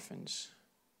are orphans.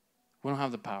 We don't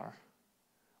have the power.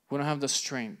 We don't have the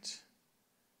strength.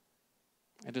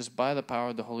 It is by the power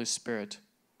of the Holy Spirit.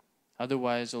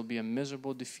 Otherwise, it will be a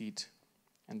miserable defeat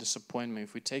and disappointment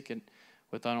if we take it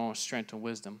without our own strength and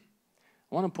wisdom.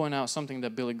 I want to point out something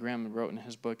that Billy Graham wrote in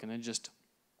his book, and it just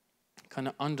kind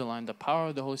of underlined the power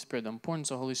of the Holy Spirit, the importance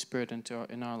of the Holy Spirit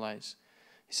in our lives.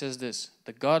 He says this: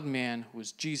 the God-man, who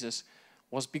is Jesus,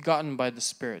 was begotten by the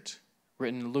Spirit,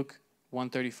 written in Luke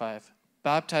 1:35,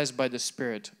 baptized by the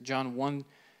Spirit, John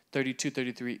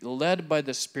 1:32-33, led by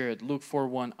the Spirit, Luke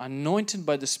 4:1, anointed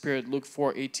by the Spirit, Luke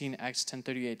 4:18, Acts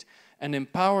 10:38, and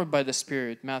empowered by the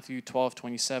Spirit, Matthew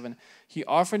 12:27. He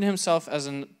offered himself as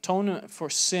an atonement for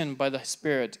sin by the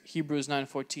Spirit, Hebrews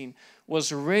 9:14,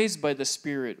 was raised by the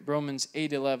Spirit, Romans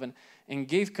 8:11, and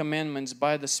gave commandments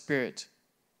by the Spirit.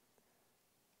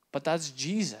 But that's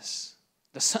Jesus,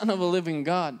 the Son of a living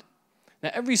God.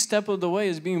 Now, every step of the way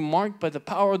is being marked by the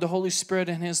power of the Holy Spirit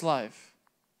in his life.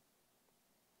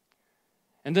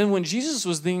 And then when Jesus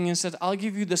was thinking and said, I'll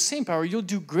give you the same power, you'll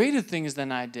do greater things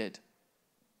than I did.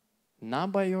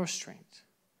 Not by your strength,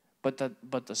 but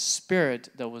the Spirit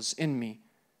that was in me.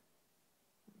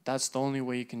 That's the only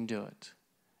way you can do it.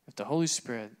 If the Holy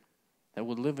Spirit that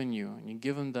would live in you, and you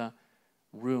give him the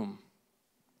room,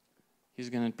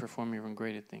 he's going to perform even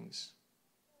greater things.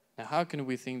 Now, how can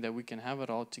we think that we can have it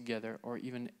all together, or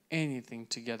even anything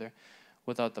together,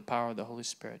 without the power of the Holy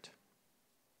Spirit?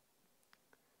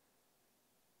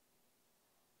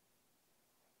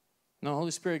 No,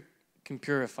 Holy Spirit can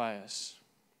purify us.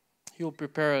 He'll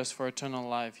prepare us for eternal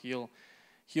life.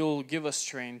 He'll give us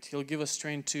strength. He'll give us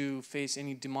strength to face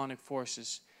any demonic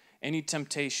forces, any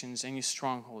temptations, any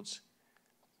strongholds.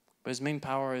 But his main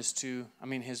power is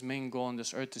his main goal on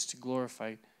this earth is to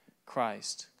glorify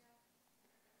Christ.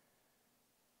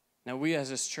 Now we as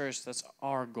this church, that's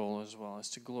our goal as well, is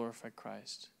to glorify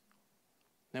Christ.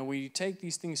 Now when you take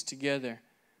these things together,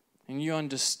 and you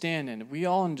understand it. We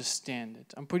all understand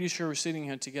it. I'm pretty sure we're sitting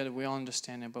here together. We all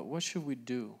understand it. But what should we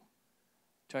do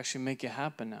to actually make it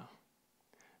happen now?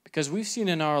 Because we've seen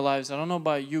in our lives, I don't know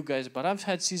about you guys, but I've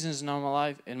had seasons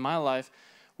in my life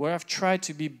where I've tried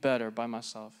to be better by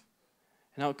myself.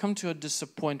 And I'll come to a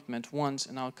disappointment once,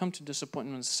 and I'll come to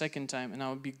disappointment a second time, and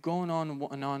I'll be going on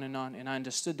and on and on. And I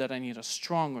understood that I need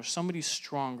somebody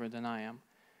stronger than I am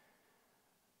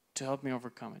to help me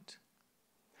overcome it.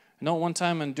 I know one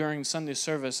time and during Sunday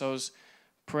service, I was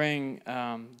praying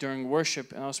during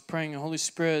worship, and I was praying, and Holy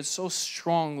Spirit so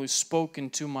strongly spoke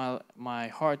into my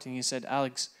heart, and He said,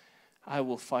 Alex, I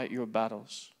will fight your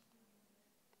battles.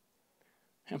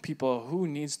 And people, who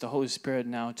needs the Holy Spirit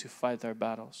now to fight their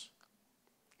battles?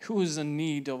 Who is in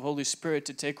need of Holy Spirit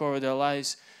to take over their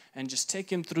lives and just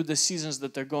take Him through the seasons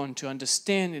that they're going to,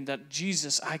 understanding that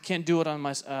Jesus, I can't do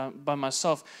it by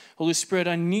myself. Holy Spirit,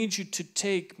 I need you to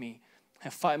take me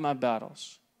and fight my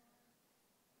battles.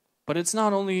 But it's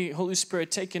not only Holy Spirit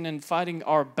taking and fighting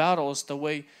our battles the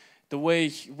way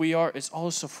we are, it's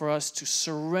also for us to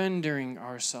surrendering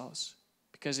ourselves.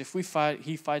 Because if we fight,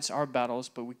 He fights our battles,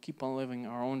 but we keep on living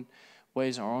our own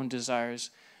ways, our own desires,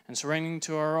 and surrendering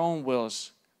to our own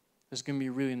wills, there's going to be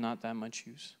really not that much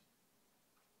use.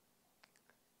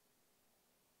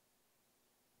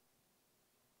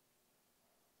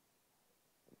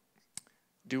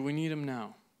 Do we need Him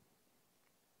now?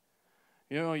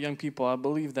 You know, young people, I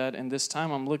believe that in this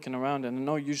time I'm looking around, and I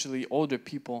know usually older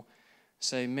people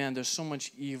say, man, there's so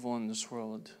much evil in this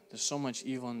world. There's so much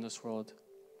evil in this world.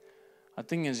 I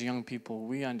think as young people,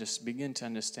 we begin to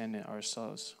understand it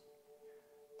ourselves.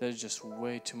 There's just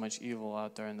way too much evil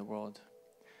out there in the world.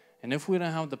 And if we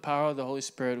don't have the power of the Holy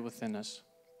Spirit within us,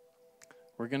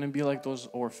 we're going to be like those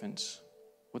orphans.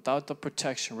 Without the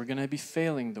protection, we're going to be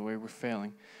failing the way we're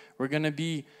failing. We're going to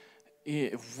be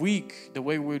weak the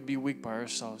way we would be weak by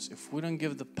ourselves if we don't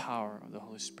give the power of the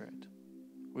Holy Spirit.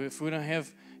 If we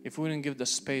don't give the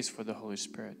space for the Holy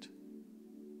Spirit.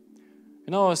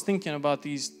 You know, I was thinking about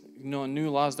these new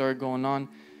laws that are going on,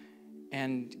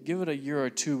 and give it a year or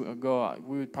two ago,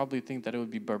 we would probably think that it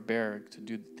would be barbaric to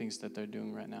do the things that they're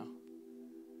doing right now.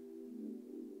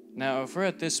 Now, if we're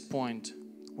at this point,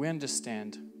 we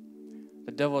understand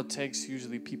the devil takes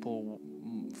usually people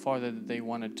farther than they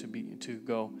wanted to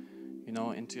go,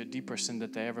 into a deeper sin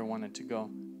that they ever wanted to go.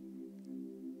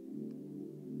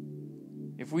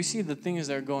 If we see the things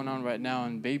that are going on right now,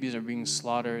 and babies are being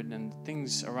slaughtered, and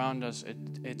things around us,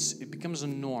 it becomes a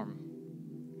norm.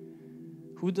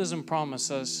 Who doesn't promise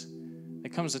us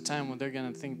there comes a time when they're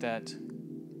going to think that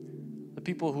the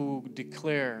people who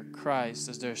declare Christ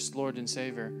as their Lord and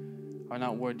Savior are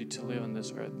not worthy to live on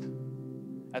this earth?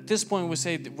 At this point, we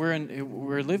say that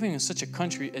we're living in such a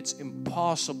country, it's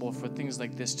impossible for things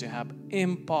like this to happen.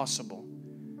 Impossible.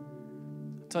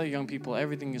 I tell you, young people,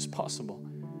 everything is possible.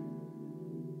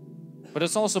 But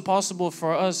it's also possible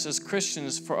for us as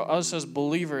Christians, for us as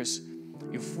believers,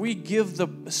 if we give the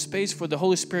space for the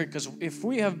Holy Spirit, because if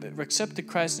we have accepted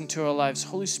Christ into our lives,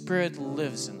 Holy Spirit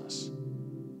lives in us.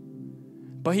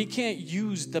 But He can't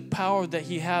use the power that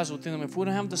He has within Him if we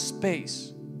don't have the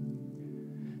space.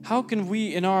 How can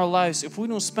we in our lives, if we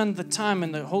don't spend the time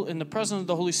in the presence of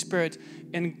the Holy Spirit,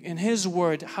 in His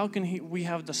Word, how can we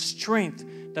have the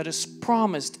strength that is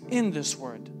promised in this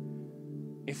Word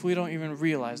if we don't even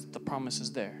realize that the promise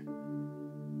is there?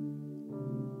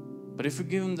 But if we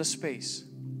give Him the space,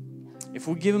 if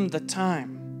we give Him the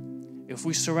time, if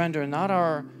we surrender not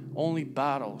our only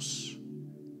battles,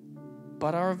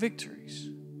 but our victories,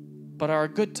 but our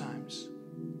good times,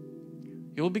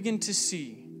 you'll begin to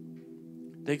see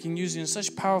they can use you in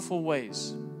such powerful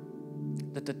ways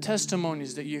that the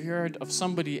testimonies that you heard of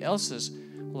somebody else's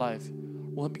life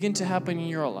will begin to happen in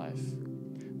your life.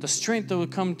 The strength that will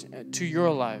come to your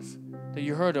life that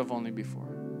you heard of only before.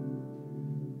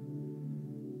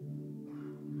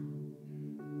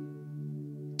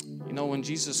 You know, when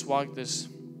Jesus walked this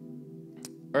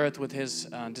earth with His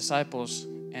disciples,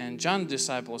 and John's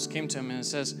disciples came to Him, and it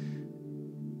says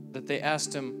that they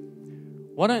asked Him,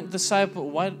 why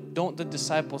don't the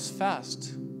disciples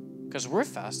fast? Because we're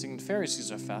fasting, the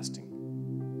Pharisees are fasting.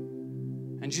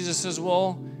 And Jesus says,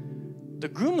 well, the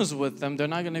groom is with them. They're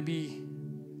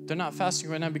not fasting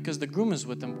right now because the groom is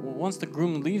with them. Once the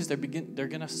groom leaves, they're going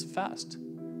to fast.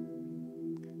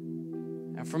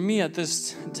 And for me at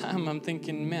this time, I'm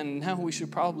thinking, man, now we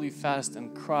should probably fast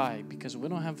and cry because we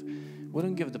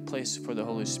don't give the place for the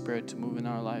Holy Spirit to move in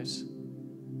our lives.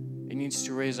 It needs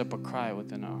to raise up a cry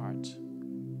within our hearts.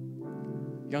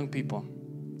 Young people,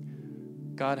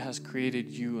 God has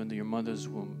created you in your mother's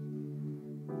womb.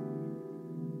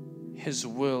 His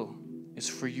will is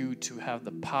for you to have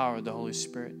the power of the Holy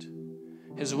Spirit.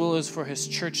 His will is for His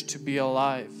church to be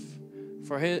alive.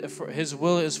 For His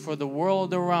will is for the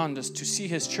world around us to see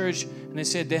His church and they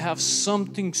say they have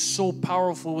something so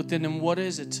powerful within them. What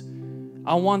is it?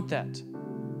 I want that.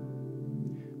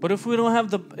 But if we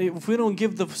don't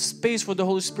give the space for the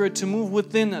Holy Spirit to move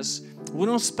within us, we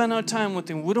don't spend our time with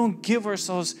Him, we don't give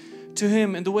ourselves to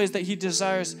Him in the ways that He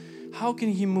desires, how can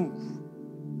He move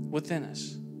within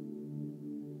us?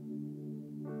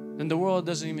 then the world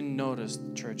doesn't even notice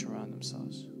the church around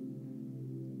themselves.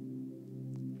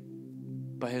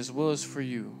 But His will is for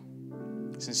you,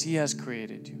 since He has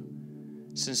created you,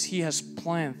 since He has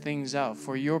planned things out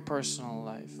for your personal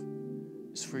life,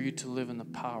 is for you to live in the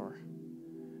power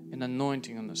and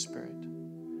anointing on the Spirit,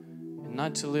 and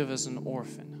not to live as an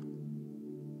orphan.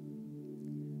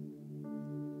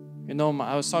 You know,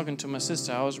 I was talking to my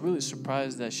sister. I was really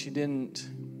surprised that she didn't,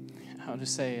 how to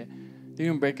say it,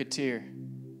 didn't break a tear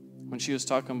when she was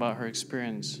talking about her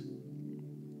experience.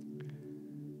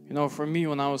 You know, for me,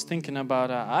 when I was thinking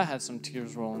about it, I had some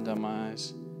tears rolling down my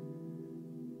eyes.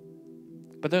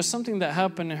 But there's something that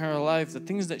happened in her life, the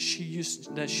things that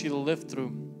she lived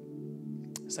through,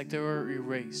 it's like they were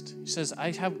erased. She says,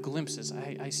 I have glimpses.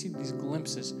 I see these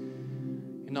glimpses,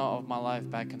 you know, of my life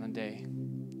back in the day,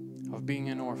 of being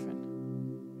an orphan.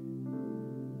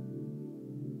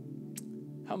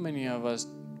 How many of us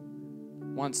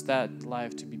wants that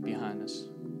life to be behind us?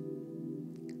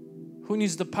 Who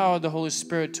needs the power of the Holy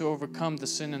Spirit to overcome the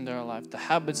sin in their life, the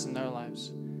habits in their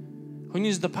lives? Who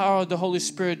needs the power of the Holy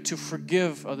Spirit to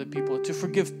forgive other people, to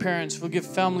forgive parents, forgive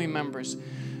family members?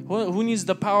 Who needs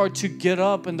the power to get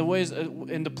up in the ways,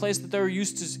 in the place that they're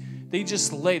used to? They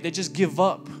just give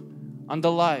up on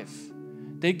the life.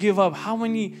 They give up. How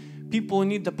many people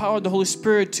need the power of the Holy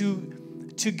Spirit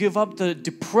to give up the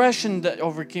depression that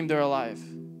overcame their life?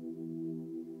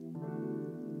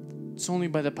 It's only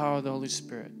by the power of the Holy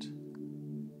Spirit.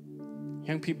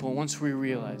 Young people, once we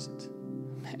realize it,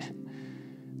 man,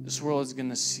 this world is going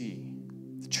to see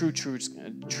the true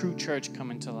church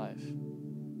come into life.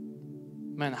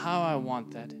 Man, how I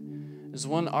want that is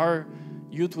when our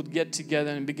youth would get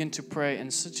together and begin to pray in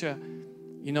such a,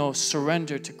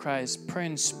 surrender to Christ, pray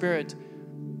in spirit.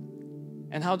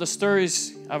 And how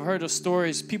I've heard of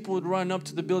stories, people would run up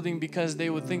to the building because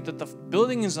they would think that the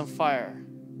building is on fire.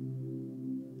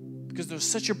 Because there's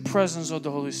such a presence of the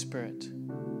Holy Spirit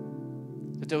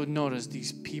that they would notice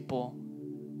these people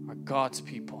are God's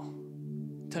people.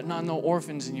 They're not no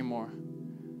orphans anymore.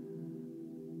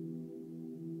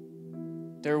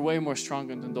 They're way more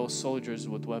stronger than those soldiers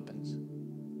with weapons.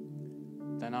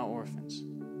 They're not orphans.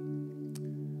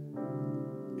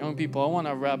 Young people, I want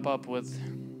to wrap up with,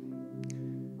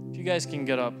 if you guys can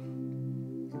get up,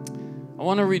 I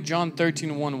want to read John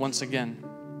 13:1 once again.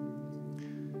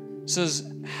 It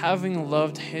says, having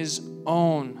loved His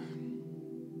own.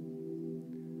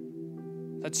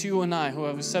 That's you and I who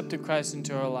have accepted Christ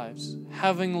into our lives.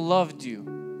 Having loved you,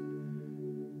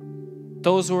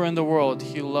 those who are in the world,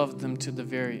 He loved them to the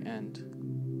very end.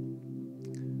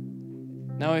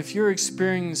 Now, if you're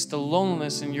experiencing the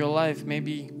loneliness in your life,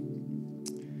 maybe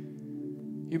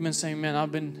you've been saying, man,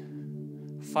 I've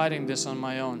been fighting this on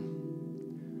my own.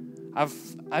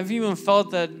 I've even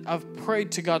felt that I've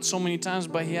prayed to God so many times,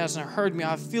 but He hasn't heard me.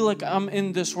 I feel like I'm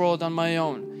in this world on my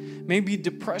own. Maybe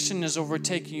depression is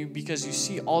overtaking you because you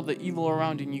see all the evil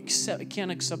around you and you can't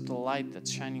accept the light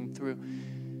that's shining through.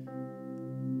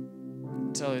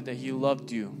 I tell you that He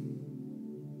loved you.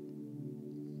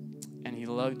 And He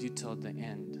loved you till the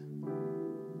end.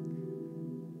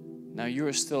 Now you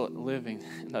are still living.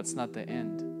 That's not the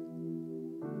end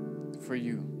for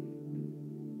you.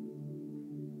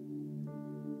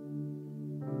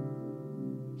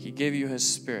 He gave you His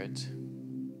Spirit.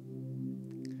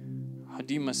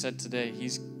 Hadima said today,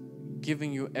 He's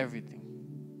giving you everything.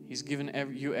 He's given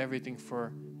you everything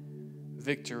for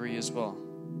victory as well.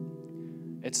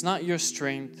 It's not your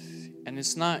strength, and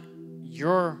it's not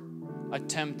your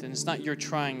attempt, and it's not your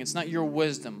trying, it's not your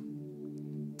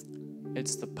wisdom.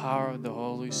 It's the power of the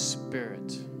Holy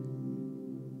Spirit.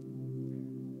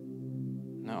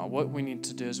 Now, what we need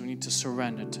to do is we need to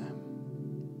surrender to Him.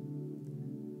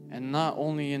 And not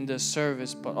only in this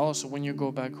service, but also when you go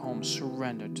back home,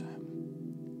 surrender to Him.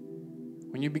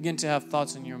 When you begin to have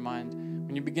thoughts in your mind,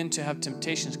 when you begin to have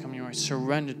temptations coming your way,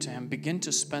 surrender to Him. Begin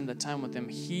to spend the time with Him.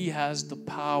 He has the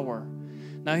power.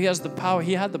 Now He has the power.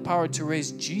 He had the power to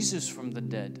raise Jesus from the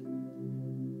dead.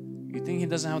 You think He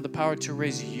doesn't have the power to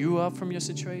raise you up from your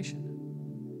situation?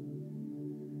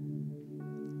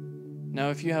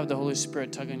 Now, if you have the Holy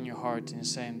Spirit tugging your heart and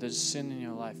saying there's sin in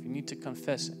your life, you need to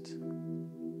confess it.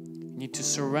 You need to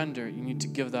surrender. You need to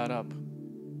give that up.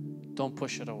 Don't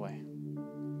push it away.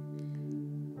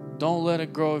 Don't let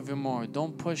it grow even more.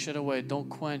 Don't push it away. Don't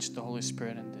quench the Holy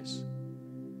Spirit in this.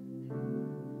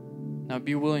 Now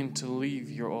be willing to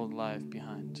leave your old life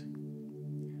behind.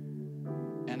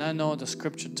 And I know the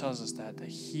scripture tells us that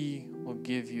He will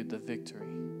give you the victory.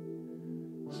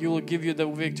 He will give you the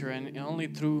victory, and only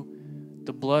through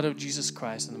the blood of Jesus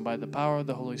Christ and by the power of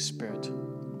the Holy Spirit,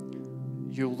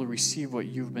 you will receive what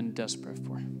you've been desperate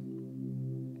for.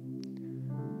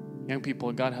 Young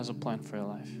people, God has a plan for your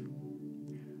life.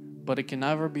 But it can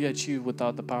never be achieved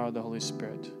without the power of the Holy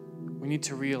Spirit. We need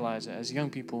to realize it. As young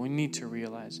people, we need to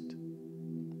realize it.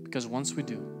 Because once we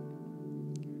do,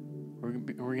 we're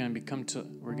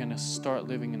going to start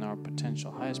living in our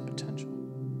potential, highest potential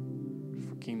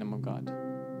for kingdom of God. I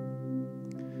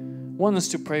want us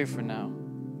to pray for now.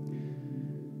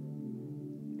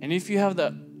 And if you have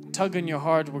that tug in your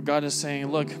heart where God is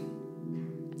saying, look,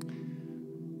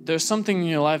 there's something in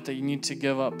your life that you need to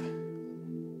give up.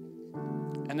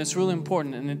 And it's really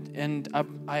important. And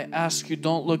I ask you,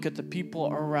 don't look at the people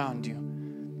around you.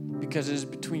 Because it is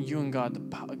between you and God.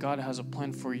 God has a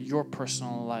plan for your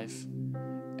personal life.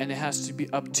 And it has to be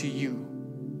up to you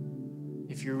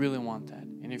if you really want that.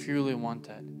 And if you really want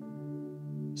that,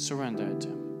 surrender it to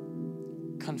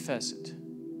Him. Confess it.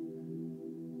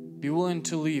 Be willing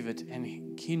to leave it. And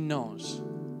He knows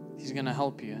He's going to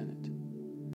help you in it.